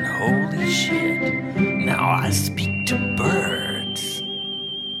 And holy shit, now I speak to birds.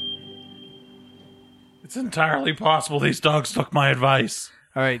 It's entirely possible these dogs took my advice.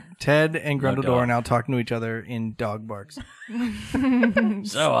 All right, Ted and No Grundledor dog. are now talking to each other in dog barks.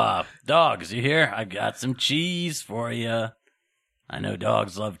 So, dogs, you here? I got some cheese for you. I know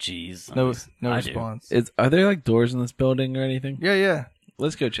dogs love cheese. At No, least no I do. response. Are there like doors in this building or anything? Yeah, yeah.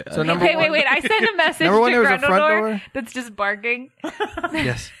 Let's go check. So number one, Wait. I sent a message Number one, to there was a front Grundledor door. that's just barking.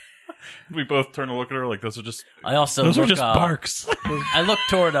 Yes. We both turn to look at her like those are just I also those look, are just uh, barks. I look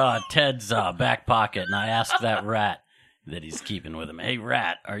toward Ted's back pocket and I ask that rat that he's keeping with him, "Hey,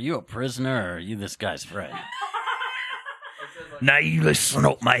 rat, are you a prisoner or are you this guy's friend? Now you listen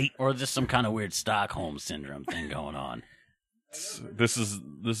up, mate. Or just some kind of weird Stockholm syndrome thing going on?" This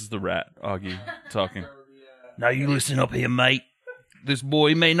is the rat, Augie, talking. Now you listen up here, mate. this boy,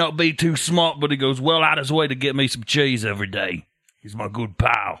 he may not be too smart, but he goes well out his way to get me some cheese every day. He's my good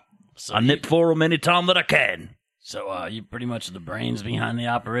pal. So I nip for him any time that I can. So, you pretty much the brains behind the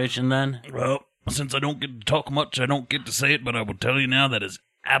operation then? Well, since I don't get to talk much, I don't get to say it, but I will tell you now that is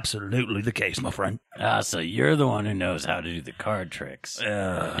absolutely the case, my friend. So you're the one who knows how to do the card tricks.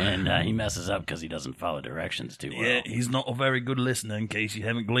 Uh, And he messes up because he doesn't follow directions too well. Yeah, he's not a very good listener, in case you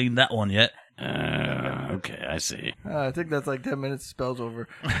haven't gleaned that one yet. Okay, I see. I think that's like 10 minutes. Spells over.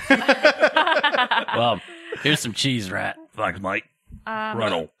 Well, here's some cheese, rat. Thanks, mate.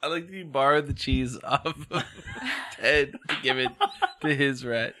 Right on. I like that you borrowed the cheese off of Ted to give it to his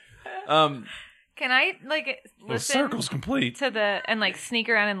rat. Can I The listen circle's complete. to the and sneak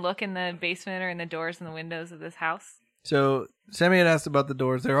around and look in the basement or in the doors and the windows of this house? So Sammy had asked about the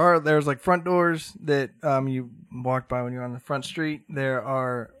doors. There's like front doors that you walked by when you're on the front street. There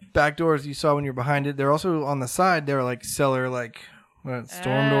are back doors you saw when you're behind it. They're also on the side. They're like cellar,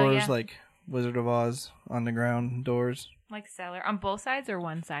 storm doors, yeah. like Wizard of Oz on the ground doors. Like cellar on both sides or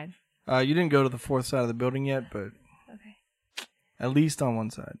one side? You didn't go to the fourth side of the building yet, but Okay. at least on one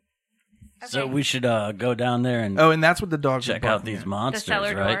side. So we should go down there and Oh, and that's what the dogs check are out barking these at. monsters, The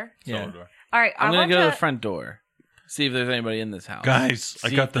cellar right? door. Yeah. All right, I'm I gonna want go to the front door, see if there's anybody in this house. Guys, See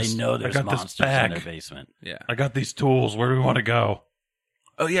I got if this. they know I there's got this monsters in their bag. basement. Yeah. I got these tools. Where do we want to go?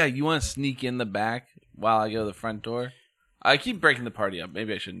 Oh yeah, you want to sneak in the back while I go to the front door? I keep breaking the party up.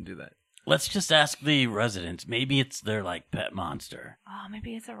 Maybe I shouldn't do that. Let's just ask the residents. Maybe it's their pet monster. Oh,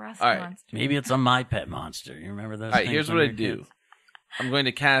 maybe it's a rust All right. monster. Maybe it's a my pet monster. You remember those? All right, things here's when what I we were do. kids? I'm going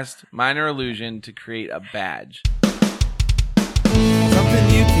to cast Minor Illusion to create a badge. Something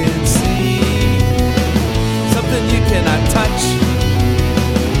you can see, something you cannot touch.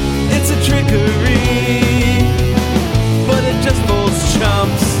 It's a trickery, but it just fools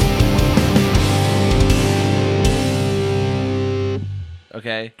chumps.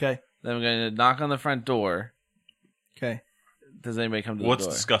 Okay. Okay. Then I'm going to knock on the front door. Okay. Does anybody come to the Let's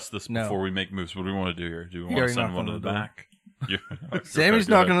door? discuss this No. before we make moves. What do we want to do here? Do we You want to already send knocked one to on the the door. back? Sammy's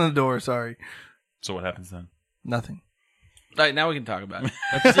Okay, go knocking ahead. on the door. Sorry. So what happens then? Nothing. All right, now we can talk about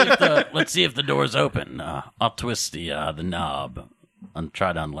it. Let's see if the door's open. I'll twist the knob and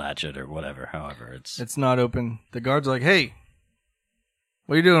try to unlatch it or whatever. However, It's not open. The guard's like, hey,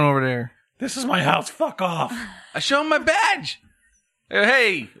 what are you doing over there? This is my house. Fuck off. I show him my badge.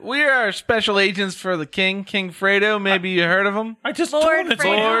 Hey, we are special agents for the King Fredo. Maybe you heard of him? I just Lord told him it's my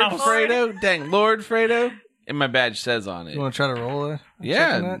Fredo. Lord house. Fredo? Dang, Lord Fredo? And my badge says on it. You want to try to roll it?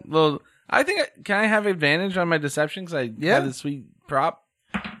 Yeah. Well, I think, can I have advantage on my deception because I Yeah. have this sweet prop?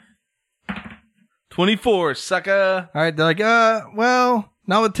 24, sucker. All right. They're like, well,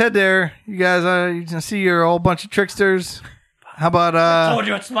 not with Ted there. You guys, you can see you're all a bunch of tricksters. How about, I told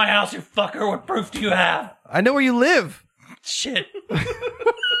you it's my house, you fucker. What proof do you have? I know where you live. Shit.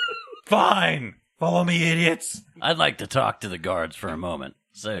 Fine. Follow me, idiots. I'd like to talk to the guards for a moment.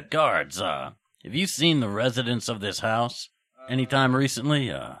 So, guards, have you seen the residents of this house anytime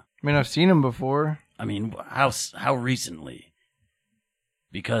recently? I mean, I've seen him before. I mean, how recently?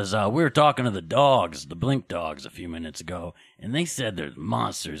 Because we were talking to the dogs, the Blink dogs, a few minutes ago, and they said there's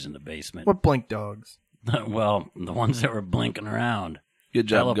monsters in the basement. What blink dogs? Well, the ones that were blinking around. Good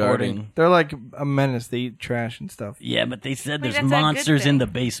job Teleporting. guarding. They're like a menace. They eat trash and stuff. Yeah, but they said Wait, there's that's a good monsters in thing. the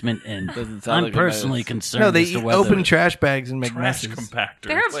basement, and Doesn't sound I'm like a personally menace. concerned No, they as to eat whether open trash bags and make Trash messes. compactors.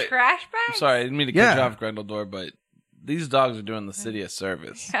 There are Wait. trash bags? I'm sorry, I didn't mean to cut Yeah. you off, Grendeldor, but these dogs are doing the city a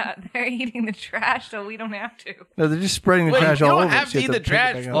service. Yeah, they're eating the trash, so we don't have to. No, they're just spreading the Wait, trash you all don't over. have so you to eat the pick it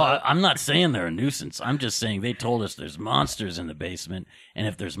trash. back up. Well, I'm not saying they're a nuisance. I'm just saying they told us there's monsters in the basement, and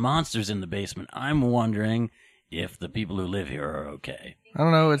if there's monsters in the basement, I'm wondering if the people who live here are okay. I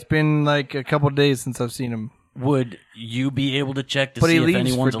don't know. It's been like a couple days since I've seen him. Would you be able to check to But see he if leaves for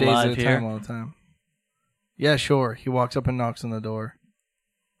anyone's days at alive a here? time all the time. Yeah, sure. He walks up and knocks on the door.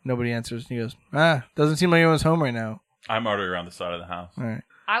 Nobody answers. He goes, doesn't seem like anyone's home right now. I'm already around the side of the house. All right.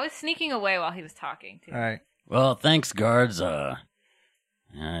 I was sneaking away while he was talking, too. All right. Well, thanks, guards.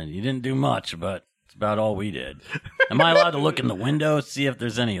 You didn't do much, but it's about all we did. Am I allowed to look in the window, see if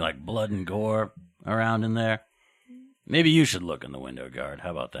there's any like blood and gore around in there? Maybe you should look in the window, guard.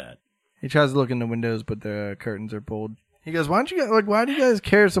 How about that? He tries to look in the windows, but the curtains are pulled. He goes, why do you guys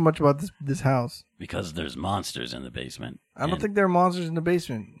care so much about this house? Because there's monsters in the basement. I don't And think there are monsters in the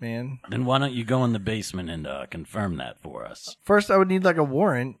basement, man. Then why don't you go in the basement and confirm that for us? First, I would need like a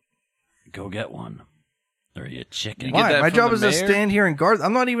warrant. Go get one. Or you chicken. You get Why? that My from job the is to mayor? stand here and guard.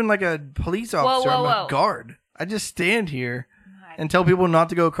 I'm not even like a police officer. whoa, I'm a whoa. guard. I just stand here and tell people not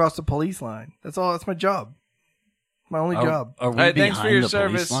to go across the police line. That's all. That's my job. My only job. Are we All right, thanks for behind your the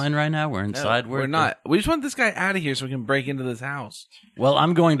service. police line right now? We're No, inside. we're not. We just want this guy out of here so we can break into this house. Well,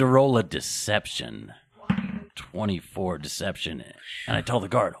 I'm going to roll a deception. 24 deception. And I tell the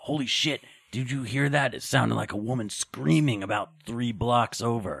guard, holy shit, did you hear that? It sounded like a woman screaming about 3 blocks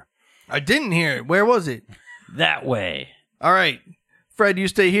over. I didn't hear it. Where was it? That way. All right. Fred, you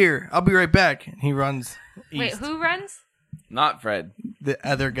stay here. I'll be right back. And he runs Wait, east. who runs? Not Fred. The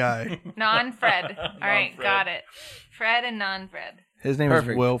other guy. Non-Fred. All right, got it. Fred and non-Fred. His name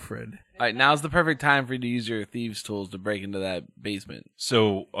Perfect. is Wilfred. All right, now's the perfect time for you to use your thieves' tools to break into that basement.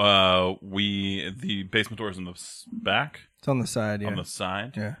 So the basement door is in the back, It's on the side, yeah. on the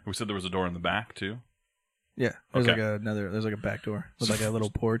side. Yeah. We said there was a door in the back too. Yeah. There's Okay. there's like a back door with like a little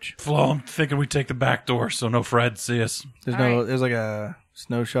porch. Flo, I'm thinking we take the back door so no Fred see us. There's like a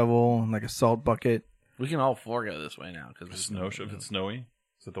snow shovel and like a salt bucket. We can all four go this way now because Snow. If it's snowy,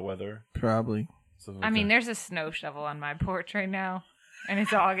 is it the weather? Probably. So I mean, there's a snow shovel on my porch right now, and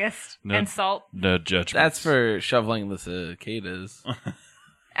it's August. No. And salt no judgment. that's for shoveling the cicadas.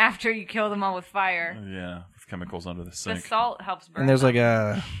 after you kill them all with fire. Yeah, with chemicals under the The sink. salt helps burn And there's them. like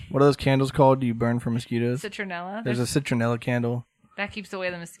a, what are those candles called? Do you burn for mosquitoes? Citronella. There's a citronella candle. That keeps away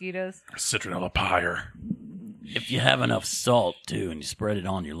the mosquitoes. Citronella pyre. If you have enough salt, too, and you spread it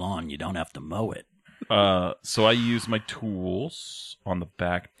on your lawn, you don't have to mow it. So I use my tools on the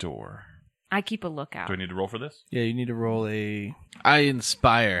back door. I keep a lookout. Do I need to roll for this? Yeah, you need to roll a... I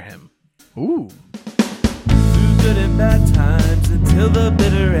inspire him. Ooh. Through good and bad times until the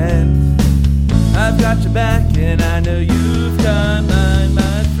bitter end. I've got your back and I know you've got mine,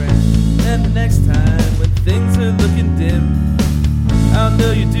 my friend. And the next time when things are looking dim, I'll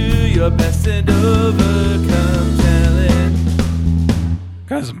know you do your best and overcome challenge.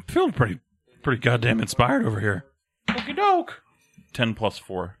 Guys, I'm feeling pretty goddamn inspired over here. Okie doke. 10 plus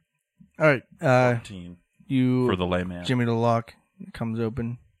 4. All right. 14 You... for the layman. Jimmy the lock. It comes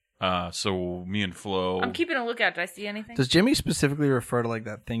open. So me and Flo. I'm keeping a lookout. Do I see anything? Does Jimmy specifically refer to like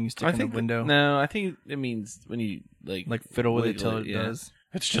that thing you stick in the window? No, I think it means when you Like fiddle with it till it yeah. does.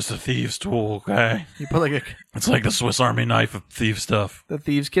 It's just a thieves' tool, okay? You put like a... It's like the Swiss Army knife of thief stuff. The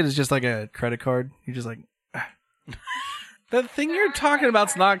thieves kit is just like a credit card. You just like... That thing you're talking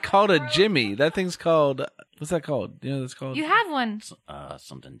about's not called a Jimmy. That thing's called, what's that called? You know what it's called? You have one.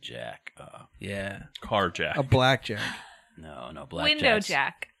 Something Jack. Yeah. Carjack. A blackjack. No, Black Window Jacks.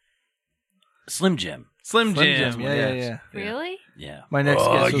 jack. Slim Jim. Slim Slim Jim. Jim. Yeah, yes. yeah. Really? Yeah. My next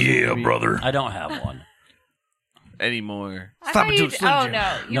guess was gonna be- brother. I don't have one. Anymore. I Stop thought it, you- Slim Oh Jim.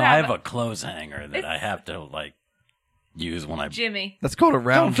 no, you No, have I have a clothes hanger that I It's- have to, like, use when I... Jimmy. That's called a Don't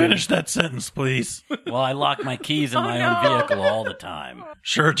round jim. finish that sentence, please. Well, I lock my keys in Oh, my no. own vehicle all the time.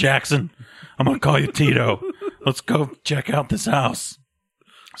 Sure, Jackson. I'm going to call you Tito. Let's go check out this house.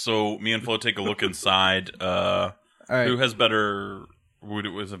 So me and Flo take a look inside. All right. Who has better... Would it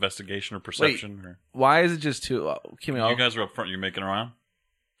was investigation or perception? Or? Why is it just two? Can we all? You guys are up front. You're making around?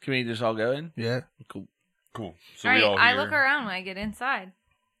 Can we just all go in? Yeah. Cool. Cool. So All we right, all I hear- look around when I get inside.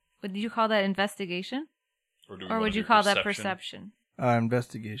 Would you call that investigation, do we or wanna would you do call that perception?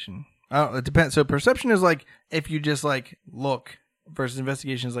 Investigation. Oh, it depends. So perception is like if you just like look versus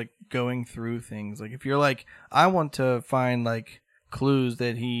investigation is like going through things. Like if you're like, I want to find like clues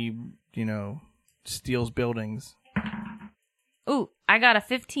that he, steals buildings. Ooh, I got a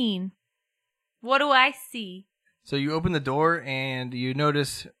 15. What do I see? So you open the door and you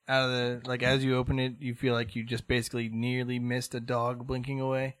notice out of the, like as you open it, you feel like you just basically nearly missed a dog blinking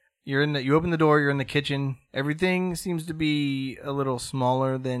away. You open the door, you're in the kitchen. Everything seems to be a little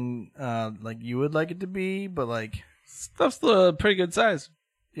smaller than like you would like it to be, but like, Stuff's still pretty good size.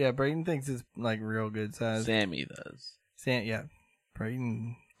 yeah, Brayden thinks it's like real good size. Sammy does. Yeah,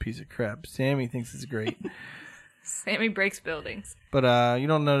 Brayden, piece of crap. Sammy thinks it's great. Sammy breaks buildings. But you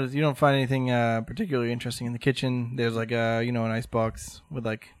don't find anything particularly interesting in the kitchen. There's like an ice box with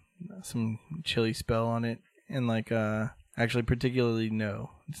like some chili spell on it, and like actually particularly no,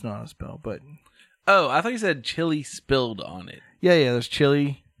 it's not a spell, but Oh, I thought you said chili spilled on it. yeah, there's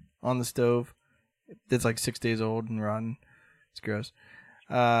chili on the stove. It's like 6 days old and rotten. It's gross.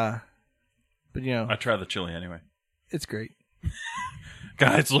 But I try the chili anyway. it's great.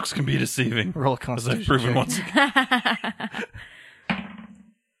 Guys, looks can be deceiving. Roll a As I've constitution proven check. once again.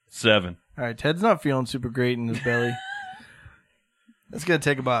 7. All right, Ted's not feeling super great in his belly. It's gonna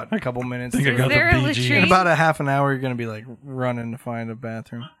take about a couple minutes. I think I Is got the there a BG. latrine? In about a half an hour, you're gonna be like running to find a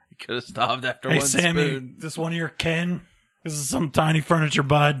bathroom. You could have stopped after Hey, one Sammy, spoon. this one of your Ken? This is some tiny furniture,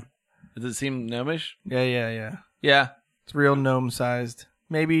 bud. Does it seem gnomish? Yeah. Yeah. It's real gnome sized.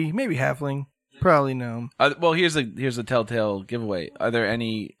 Maybe halfling. Probably gnome. Well, here's a telltale giveaway. Are there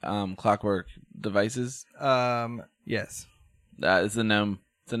any clockwork devices? Yes. It's a gnome.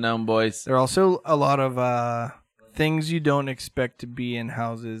 It's a gnome, boys. There are also a lot of things you don't expect to be in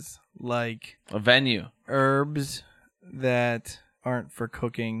houses, like A venue. herbs that aren't for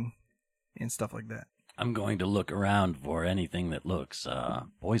cooking and stuff like that. I'm going to look around for anything that looks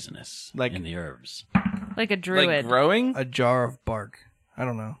poisonous Like- in the herbs. Like a druid. Like growing? A jar of bark. I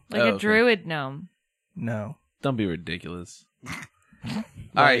don't know. Like Oh, a okay. druid gnome. No. Don't be ridiculous. All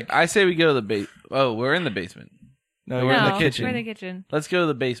right, I say we go to the base. Oh, we're in the basement. No, We're you're in in the the kitchen. We're in the kitchen. Let's go to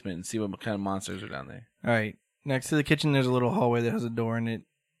the basement and see what kind of monsters are down there. All right. Next to the kitchen, there's a little hallway that has a door in it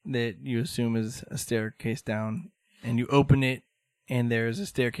that you assume is a staircase down. And you open it, and there's a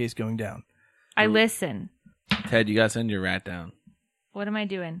staircase going down. I listen. Ted, you gotta send your rat down. What am I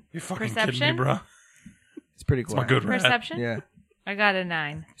doing? You fucking Perception? kidding me, bro? It's pretty It's quiet. my good rat. Perception? Yeah. I got a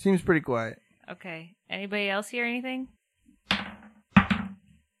 9. Seems pretty quiet. Okay. Anybody else hear anything?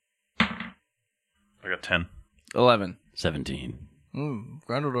 I got 10. 11. 17.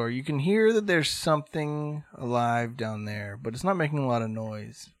 Grundledor, you can hear that there's something alive down there, but it's not making a lot of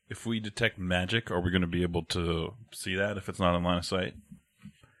noise. If we detect magic, are we going to be able to see that if it's not in line of sight?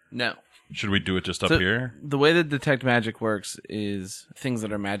 No. Should we do it just up So, here? The way that detect magic works is things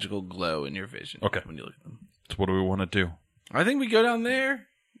that are magical glow in your vision. Okay. When you look at them. So what do we want to do? I think we go down there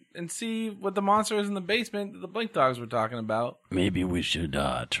and see what the monster is in the basement that the blink dogs were talking about. Maybe we should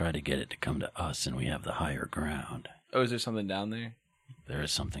try to get it to come to us and we have the higher ground. Oh, is there something down there? There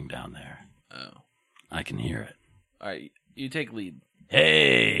is something down there. Oh. I can hear it. All right, you take lead.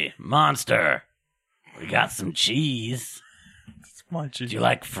 Hey, monster. We got some cheese. It's my Do you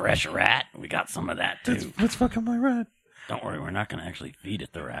like fresh rat? We got some of that too. That's fucking my rat. Don't worry, we're not going to actually feed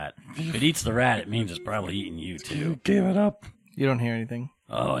it the rat. If it eats the rat, it means it's probably eating you too. Gave it up. You don't hear anything.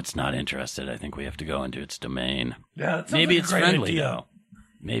 Oh, it's not interested. I think we have to go into its domain. Yeah, that sounds Maybe like a it's great friendly idea. though.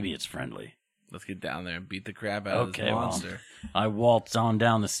 Maybe it's friendly. Let's get down there and beat the crap out of Okay, this well, monster. I waltz on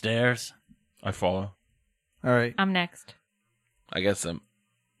down the stairs. I follow. All right. I'm next. I guess I'm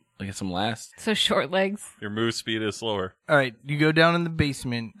last. So short legs. Your move speed is slower. All right. You go down in the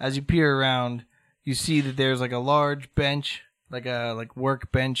basement. As you peer around, you see that there's like a large bench, like a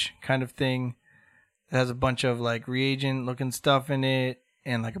workbench kind of thing. It has a bunch of like reagent looking stuff in it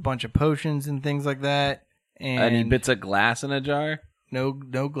and like a bunch of potions and things like that. And Any bits of glass in a jar? no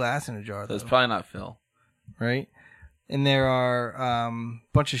glass in a jar, So though. it's probably not Phil. Right? And there are a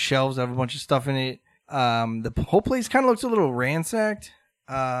bunch of shelves that have a bunch of stuff in it. The whole place kind of looks a little ransacked.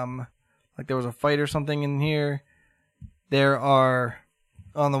 Like there was a fight or something in here. There are,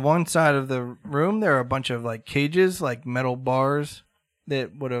 on the one side of the room, there are a bunch of like cages, like metal bars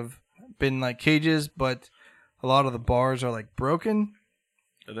that would have been like cages, but a lot of the bars are like broken.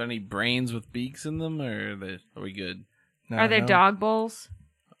 Are there any brains with beaks in them, or are we good? No, Are there no, dog bowls?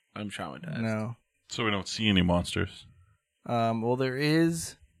 I'm traumatized. No. So we don't see any monsters. Well, there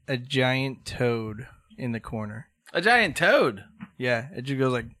is a giant toad in the corner. A giant toad. Yeah, it just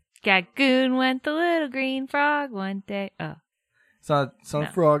goes like, Gagoon went the little green frog one day. Oh, it's not No. a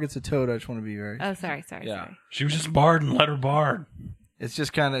frog, it's a toad. I just want to be very. sorry. Yeah. She was just barred and let her bard. It's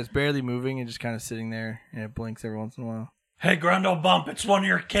just kind of, it's barely moving and just kind of sitting there, and it blinks every once in a while. Hey, Grundle Bump, it's one of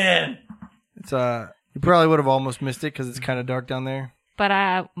your kin. It's you probably would have almost missed it because it's kind of dark down there. But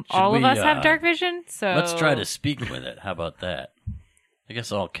all of we, us have dark vision, so Let's try to speak with it. How about that? I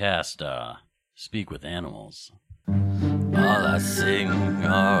guess I'll cast Speak with Animals. All I sing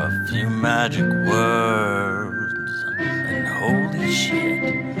are a few magic words. And holy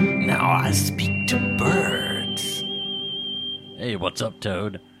shit, now I speak to birds. Hey, what's up,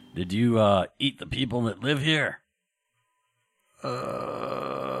 Toad? Did you eat the people that live here?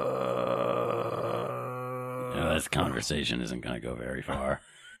 This conversation isn't going to go very far.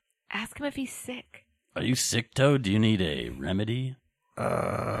 ask him if he's sick. Are you sick, Toad? Do you need a remedy?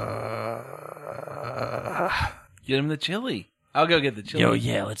 Get him the chili. I'll go get the chili. Yo,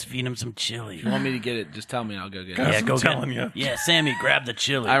 yeah, let's feed him some chili. If you want me to get it, just tell me and I'll go get Guys, it. I'm go telling get, you. Yeah, Sammy, grab the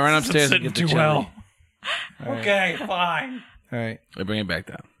chili. I run upstairs and sitting get the too chili. well. Okay, fine. All right. I bring it back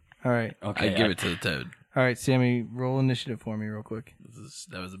down. All right. Okay, I give it to the toad. All right, Sammy, roll initiative for me real quick.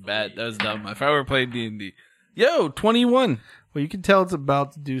 That was dumb. If I were playing D&D. Yo, 21. Well, you can tell it's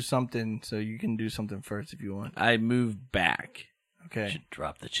about to do something, so you can do something first if you want. I move back. Okay. Should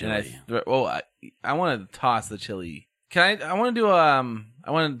drop the And chili. I want to toss the chili. Can I want to do I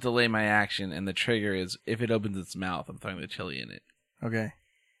want to delay my action, and the trigger is if it opens its mouth, I'm throwing the chili in it. Okay.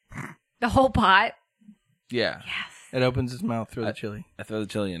 The whole pot. Yeah, Yes. It opens its mouth, throw the chili. I throw the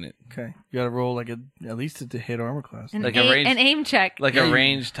chili in it. Okay. You got to roll like at least to hit armor class. An, Like a range- an aim check. Like a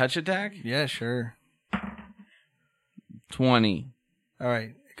ranged touch attack. Yeah, sure. 20. All right.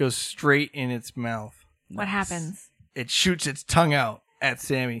 It goes straight in its mouth. What happens? It shoots its tongue out at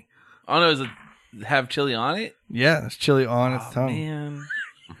Sammy. Oh no, does it have chili on it? Yeah, there's chili on its tongue. Man,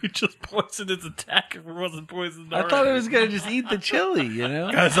 You just poisoned its attack if it wasn't poisoned I thought it was gonna just eat the chili. You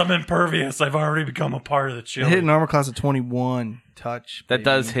know, Guys, I'm impervious. I've already become a part of the It chili. hit an armor class of 21. Touch. that baby.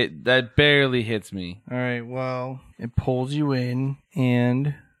 does hit. That barely hits me. All right, well, it pulls you in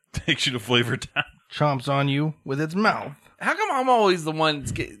and Takes you to Flavor Town. chomps on you with its mouth. How come I'm always the one?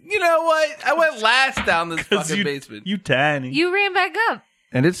 You know what? I went last down this fucking basement. You tiny. You ran back up.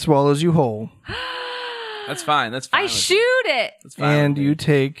 And it swallows you whole. That's fine. That's fine. I with shoot me. it. That's fine. And with me. you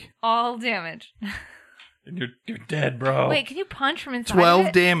take All damage. And you're dead, bro. Wait, can you punch from inside? 12 of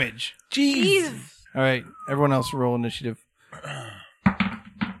it? damage. Jesus. All right, everyone else roll initiative.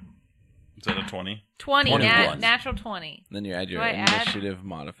 Is that a 20? 20. 21. Natural 20. Then you add your Do I add initiative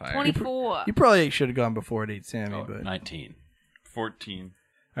modifier. 24. You probably should have gone before it ate Sammy, but 19. 14.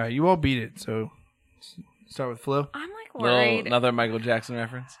 all right, you all beat it. So start with Flo. I'm like Little, worried. another Michael Jackson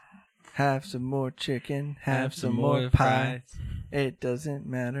reference. Have some more chicken. Have some more pie. It doesn't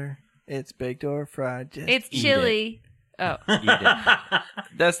matter. It's baked or fried. Just It's Eat chili. Oh. Eat it.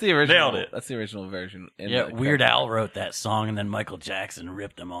 That's the original. Nailed it. That's the original version. in Yeah, the Weird correct- Al wrote that song, and then Michael Jackson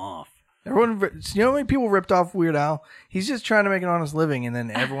ripped him off. Everyone, you know how many people ripped off Weird Al? He's just trying to make an honest living, and then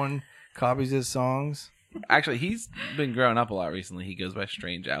everyone copies his songs. Actually, he's been growing up a lot recently. He goes by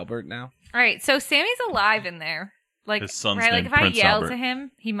Strange Albert now. All right, so Sammy's alive in there. Like, His son's right? Like, named if Prince I yell Albert. to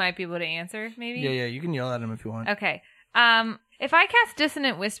him, he might be able to answer, maybe? Yeah, you can yell at him if you want. Okay. If I cast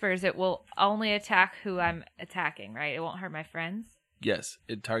Dissonant Whispers, it will only attack who I'm attacking, right? It won't hurt my friends? Yes,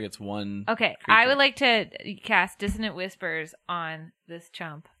 it targets one. Okay, creature. I would like to cast Dissonant Whispers on this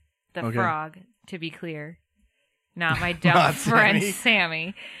chump, the Okay. frog, to be clear. Not my dumb Not friend, Sammy.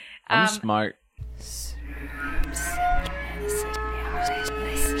 Sammy. I'm smart.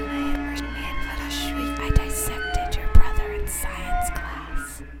 I dissected your brother in science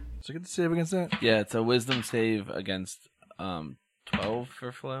class. So get the save against that. Yeah, it's a Wisdom save against 12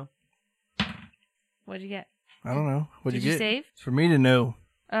 for Flo. What'd you get? I don't know. What'd Did you you get? save? It's for me to know.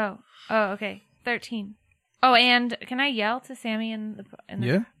 Oh, okay. 13. Oh, and can I yell to Sammy in the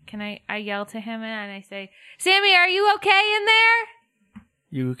Yeah. Can I yell to him and I say, Sammy, are you okay in there?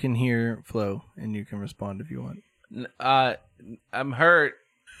 You can hear Flo, and you can respond if you want. I'm hurt.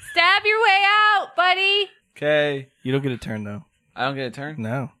 Stab your way out, buddy. Okay. You don't get a turn though. I don't get a turn?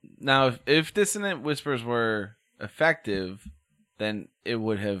 No. Now, if Dissonant Whispers were effective, then it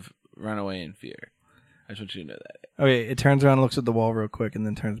would have run away in fear. I just want you to know that. Okay, it turns around, and looks at the wall real quick, and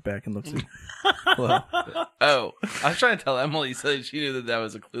then turns back and looks at Flo. Oh, I was trying to tell Emily so that she knew that that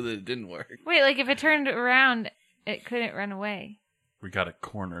was a clue that it didn't work. Wait, like if it turned around, it couldn't run away. We got it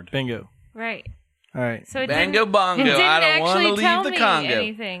cornered. Bingo. Right. All right. So it Bango didn't, bongo, it didn't I don't want to actually tell leave the me Congo.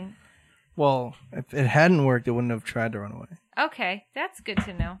 anything. Well, if it hadn't worked, it wouldn't have tried to run away. Okay, that's good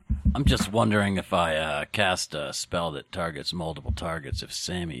to know. I'm just wondering if I cast a spell that targets multiple targets, if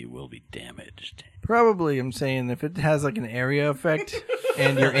Sammy will be damaged. Probably, I'm saying if it has like an area effect,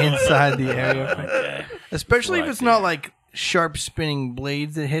 and you're inside the area effect. Okay. Especially if Right it's not there. like sharp spinning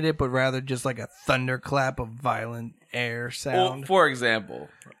blades that hit it, but rather just like a thunderclap of violent air Well, sound. for example,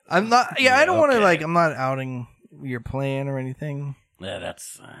 I'm not. Yeah, I don't want to okay. like. I'm not outing your plan or anything. Yeah,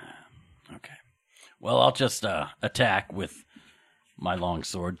 that's okay. Well, I'll just attack with my long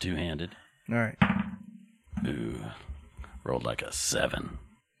sword, two-handed. All right, Ooh, rolled like a 7.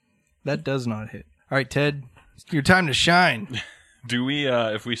 that does not hit. All right, Ted, it's your time to shine. Do we,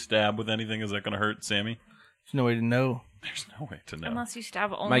 if we stab with anything, is that going to hurt Sammy? There's no way to know. There's no way to know. Unless you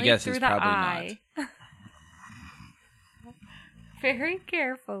stab only guess through is the probably eye. Very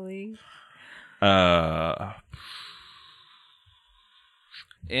carefully.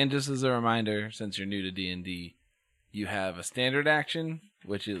 and just as a reminder, since you're new to D&D, you have a standard action,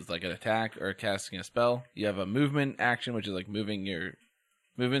 which is like an attack or casting a spell. You have a movement action, which is like moving your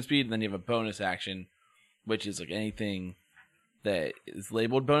movement speed, and then you have a bonus action, which is like anything that is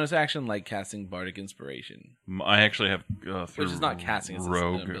labeled bonus action, like casting Bardic Inspiration. I actually have through Which is not casting, it's an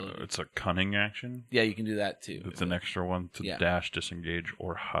rogue. ability. It's a cunning action. Yeah, you can do that too. It's an extra one to Yeah. dash, disengage,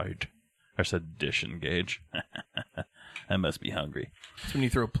 or hide. I said disengage. I must be hungry. It's when you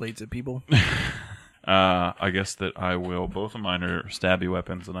throw plates at people. I guess that I will. Both of mine are stabby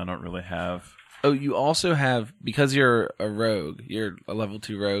weapons, and I don't really have. Oh, you also have, because you're a rogue, you're a level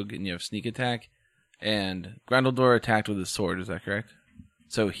 2 rogue, and you have sneak attack, and Grandeldor attacked with his sword, is that correct?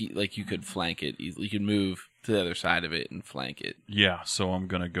 So you could flank it easily. You could move to the other side of it and flank it. Yeah, so I'm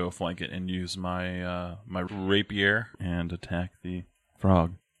gonna go flank it and use my my rapier and attack the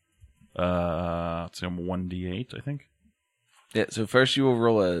frog. It's a 1d8, I think. Yeah, so first you will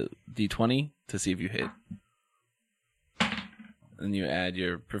roll a d20 to see if you hit. Then you add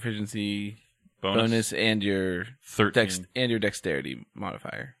your proficiency bonus and your 13. dexterity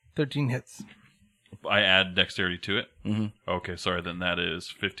modifier. 13 hits. I add dexterity to it? Mm-hmm. Okay, sorry, then that is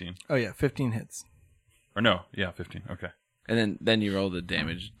 15. Oh, yeah, 15 hits. Or no, yeah, 15. Okay. And then you roll the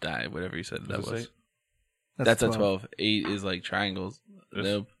damage die, whatever you said that Does it was. say? That's a 12. 8 is like triangles. This?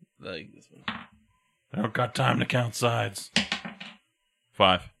 Nope. Like this one. I don't got time to count sides.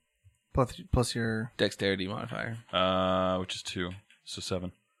 5. Plus your... Dexterity modifier. Which is 2. So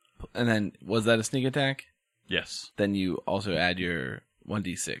 7. And then, was that a sneak attack? Yes. Then you also add your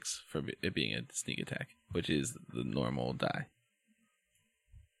 1d6 for it being a sneak attack, which is the normal die.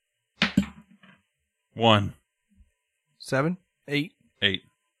 1. 7? 8? 8.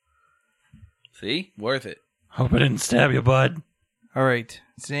 See? Worth it. Hope I didn't stab you, bud. All right.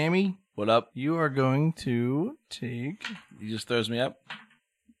 Sammy, What up? you are going to take He just throws me up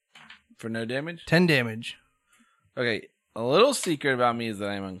for no damage? 10 damage. Okay, a little secret about me is that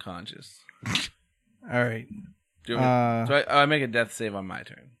I'm unconscious. All right. Do you want me, so I make a death save on my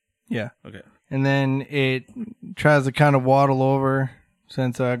turn. Yeah. Okay. And then it tries to kind of waddle over.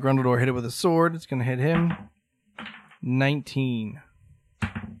 Since Grundledor hit it with a sword, it's going to hit him. 19.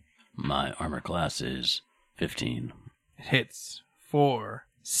 My armor class is 15. It hits for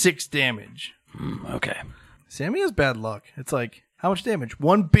 6 damage. Okay. Sammy has bad luck. It's like, how much damage?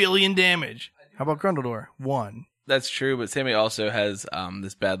 1 billion damage. How about Grundledor? 1. That's true, but Sammy also has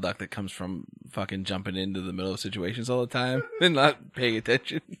this bad luck that comes from fucking jumping into the middle of situations all the time and not paying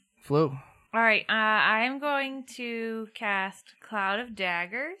attention. Flo. All right, I am going to cast Cloud of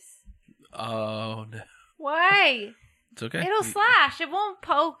Daggers. Oh, no. Why? It's okay. It'll slash. It won't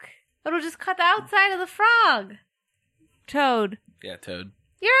poke. It'll just cut the outside of the frog. Toad. Yeah, Toad.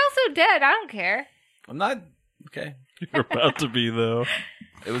 You're also dead. I don't care. I'm not... Okay. You're about to be, though.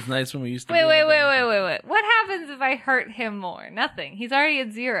 It was nice when we used to... Wait. be in the band. Wait. What happens if I hurt him more? Nothing. He's already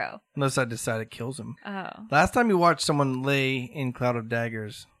at 0. Unless I decide it kills him. Oh. Last time you watched someone lay in Cloud of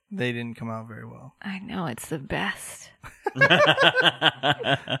Daggers, they didn't come out very well. I know, it's the best.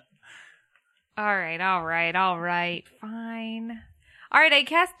 All right. Fine. All right, I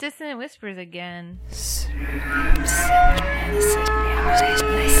cast Dissonant Whispers again.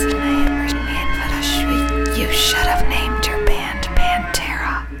 You should have named your band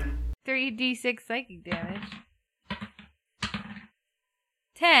Pantera. 3d6 psychic damage.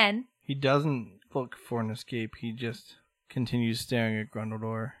 10. He doesn't look for an escape. He just continues staring at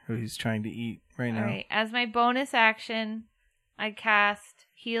Grundledor, who he's trying to eat right now. All right, as my bonus action, I cast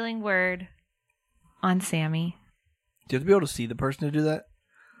Healing Word on Sammy. Do you have to be able to see the person to do that?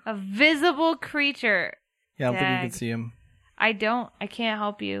 A visible creature. Yeah, I don't think you can Dag. see him. I can't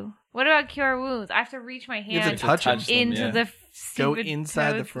help you. What about Cure Wounds? I have to reach my You have hand to touch him. into yeah. the Go stupid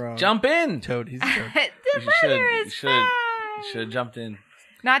inside the toad. frog. Jump in! Toad. He's a toad. The weather is should fine. have jumped in.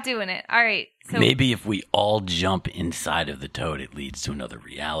 Not doing it. All right. So Maybe if we all jump inside of the toad, it leads to another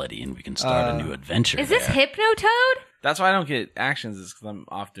reality and we can start a new adventure. is this there. Hypnotoad? That's why I don't get actions, is because I'm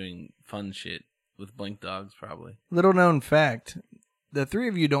off doing fun shit with Blink Dogs, probably. Little known fact, the 3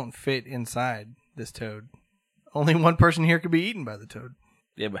 of you don't fit inside this toad. Only one person here could be eaten by the toad.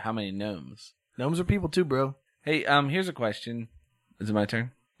 Yeah, but how many gnomes? Gnomes are people too, bro. Hey, here's a question. Is it my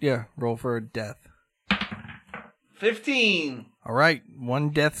turn? Yeah, roll for a death. 15! All right, 1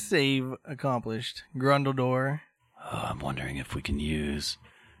 death save accomplished. Grundledor. Oh, I'm wondering if we can use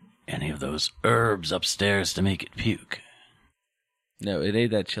any of those herbs upstairs to make it puke. No, it ate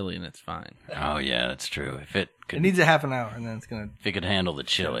that chili and it's fine. Oh, yeah, that's true. If it It could, needs a half an hour, and then it's going if it could handle the to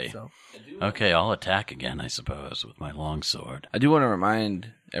chili. itself. Okay, I'll attack again, I suppose, with my longsword. I do want to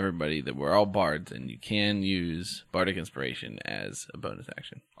remind everybody that we're all bards and you can use Bardic Inspiration as a bonus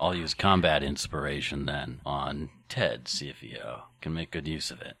action. I'll use combat inspiration then on Ted, see if he can make good use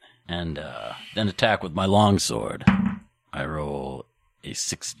of it. And then attack with my longsword. I roll a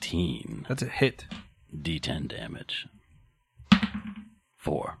 16 That's a hit. d10 damage.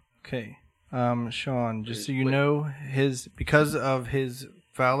 4. Okay. Sean, just so you know, because of his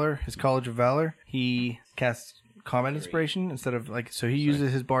valor, his College of Valor, he casts combat inspiration instead of so he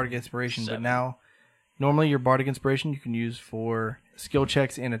uses his bardic inspiration, but 7. now normally your bardic inspiration you can use for skill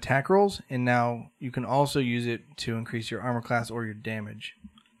checks and attack rolls, and now you can also use it to increase your armor class or your damage.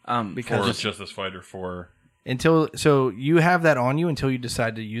 Because Or it's just this fighter for... so you have that on you until you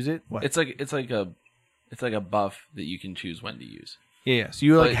decide to use it. What? It's like a buff that you can choose when to use. Yeah. So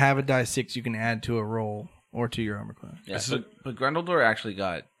you But- have a die 6 you can add to a roll or to your armor class. Yeah, but Grundledor actually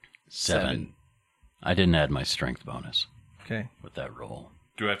got 7. I didn't add my strength bonus Okay. with that roll.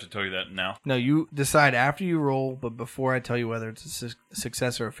 Do I have to tell you that now? No, you decide after you roll, but before I tell you whether it's a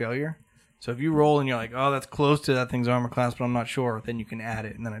success or a failure. So if you roll and you're like, oh, that's close to that thing's armor class, but I'm not sure, then you can add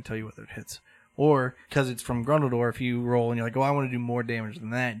it, and then I tell you whether it hits. Or, because it's from Grundledor, if you roll and you're like, oh, I want to do more damage than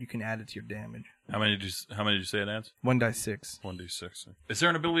that, you can add it to your damage. How many did you say it adds? 1d6. 1d6. Is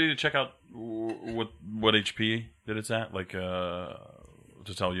there an ability to check out what HP that it's at? Like, to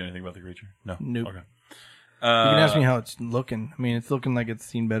tell you anything about the creature? No. Nope. Okay. You can ask me how it's looking. I mean, it's looking like it's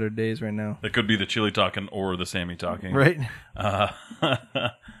seen better days right now. It could be the Chili talking or the Sammy talking. Right? I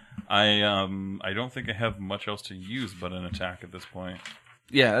don't think I have much else to use but an attack at this point.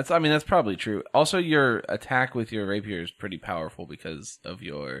 Yeah, that's probably true. Also, your attack with your rapier is pretty powerful because of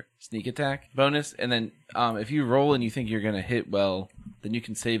your sneak attack bonus. And then if you roll and you think you're going to hit well, then you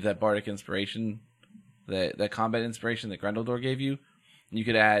can save that bardic inspiration, that combat inspiration that Grundledor gave you. And you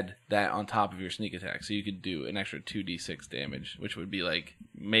could add that on top of your sneak attack. So you could do an extra 2d6 damage, which would be like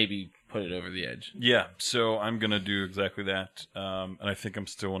maybe put it over the edge. Yeah, so I'm going to do exactly that. And I think I'm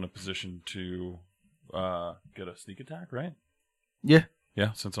still in a position to get a sneak attack, right? Yeah.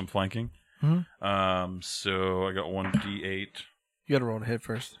 Yeah, since I'm flanking. Mm-hmm. So I got 1d8. You got to roll to hit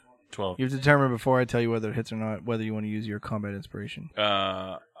first. 12. You have to determine before I tell you whether it hits or not, whether you want to use your combat inspiration.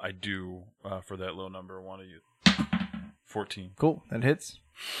 I do, for that low number, want to use 14. Cool. That hits.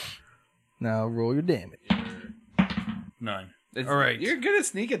 Now roll your damage. 9. All right. You're good at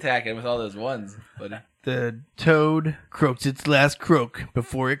sneak attacking with all those ones, buddy. The toad croaks its last croak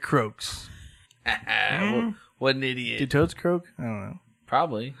before it croaks. What an idiot. Do toads croak? I don't know.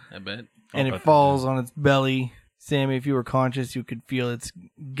 Probably, I bet. And it falls on its belly. Sammy, if you were conscious, you could feel its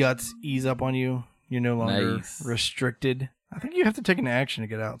guts ease up on you. You're no longer restricted. I think you have to take an action to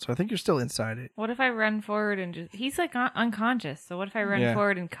get out, so I think you're still inside it. What if I run forward and just... He's like unconscious, so what if I run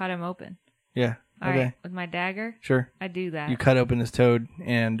forward and cut him open? Yeah. All okay. right, with my dagger? Sure. I do that. You cut open his toad,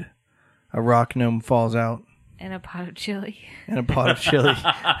 and a rock gnome falls out. And a pot of chili. And a pot of chili.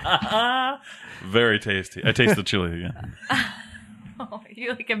 Very tasty. I taste the chili again. Oh, you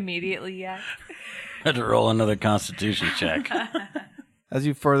like immediately, yeah. Had to roll another constitution check. As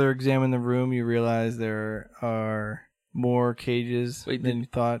you further examine the room, you realize there are more cages than you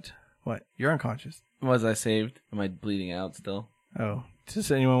thought. What? You're unconscious. Was I saved? Am I bleeding out still? Oh.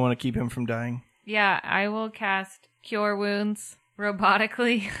 Does anyone want to keep him from dying? Yeah, I will cast Cure Wounds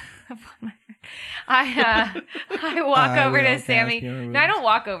robotically. I walk over to Sammy. No, I don't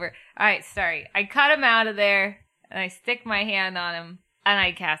walk over. All right, sorry. I cut him out of there, and I stick my hand on him, and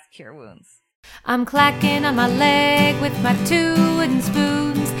I cast Cure Wounds. I'm clacking on my leg with my 2 wooden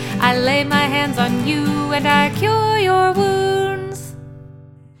spoons. I lay my hands on you and I cure your wounds.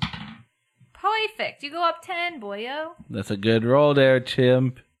 Perfect. You go up 10, boyo. That's a good roll there,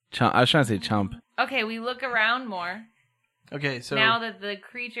 chimp. I was trying to say chump. Okay, we look around more. Okay, so... Now that the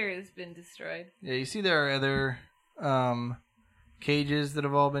creature has been destroyed. Yeah, you see there are other cages that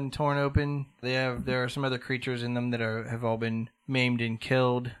have all been torn open. There are some other creatures in them that have all been maimed and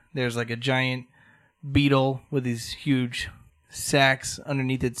killed. There's like a giant beetle with these huge sacs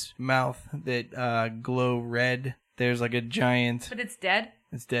underneath its mouth that glow red. There's like a giant... But it's dead?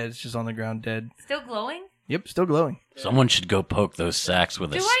 It's dead. It's just on the ground dead. Still glowing? Yep, still glowing. Someone should go poke those sacks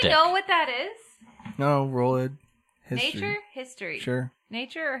with a stick. Do I know what that is? No, roll it. History. Nature? History. Sure.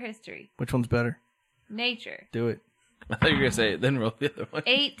 Nature or history? Which one's better? Nature. Do it. I thought you were going to say it, then roll the other one.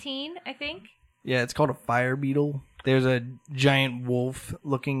 18, I think. Yeah, it's called a fire beetle. There's a giant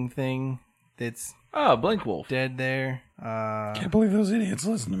wolf-looking thing that's... Oh, Blink Wolf. Dead there. Can't believe those idiots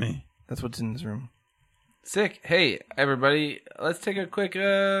listen to me. That's what's in this room. Sick. Hey, everybody, let's take a quick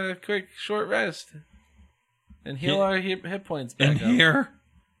short rest. And heal our hit points back up. Here?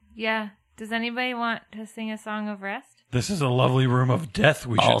 Yeah. Does anybody want to sing a song of rest? This is a lovely room of death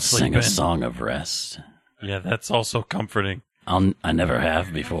we I'll should sleep sing in. a song of rest. Yeah, that's also comforting. I never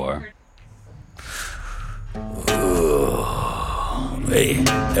have before. Hey,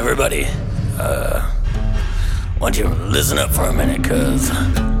 everybody. Why don't you listen up for a minute, cause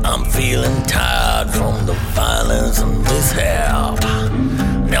I'm feeling tired from the violence and mishap.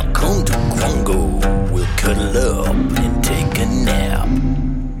 Now come to Grungo, we'll cuddle up and take a nap.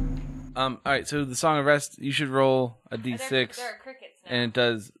 Alright, so the Song of Rest, you should roll a d6. There are crickets now. And it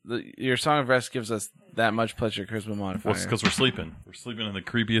does, your Song of Rest gives us that much plus your charisma modifier. Well, it's because we're sleeping. We're sleeping in the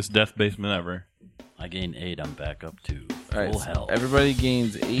creepiest death basement ever. I gain 8, I'm back up to full Alright, health. everybody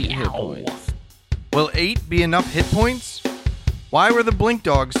gains 8 hit points. Will 8 be enough hit points? Why were the blink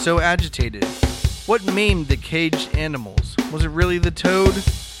dogs so agitated? What maimed the caged animals? Was it really the toad?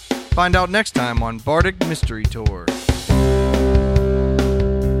 Find out next time on Bardic Mystery Tour.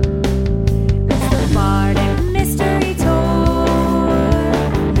 Bardic Mystery Tour.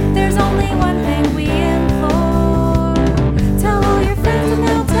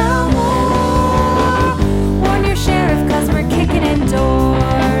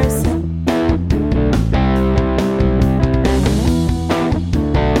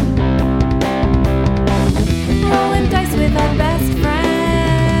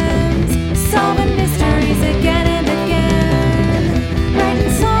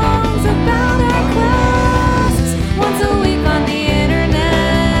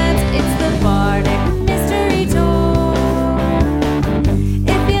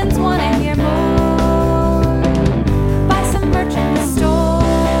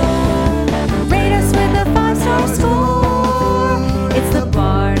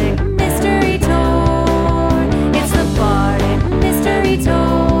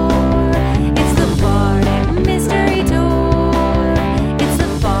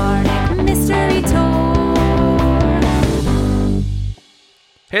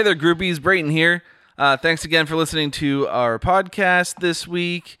 Hey there, groupies. Brayton here. Thanks again for listening to our podcast this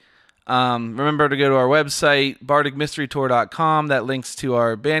week. Remember to go to our website, bardicmysterytour.com. That links to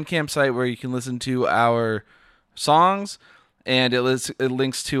our Bandcamp site where you can listen to our songs. And it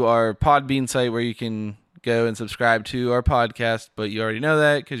links to our Podbean site where you can go and subscribe to our podcast. But you already know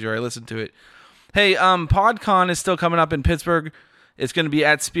that because you already listened to it. Hey, PodCon is still coming up in Pittsburgh. It's going to be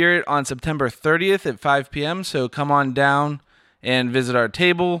at Spirit on September 30th at 5 p.m. So come on down and visit our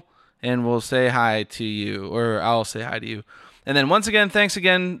table, and we'll say hi to you, or I'll say hi to you. And then once again, thanks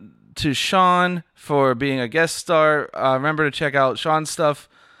again to Sean for being a guest star. Remember to check out Sean's stuff.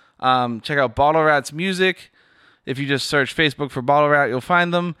 Check out Bottle Rat's music. If you just search Facebook for Bottle Rat, you'll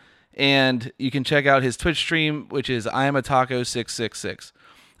find them. And you can check out his Twitch stream, which is I am a Taco 666.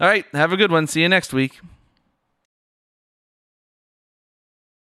 All right, have a good one. See you next week.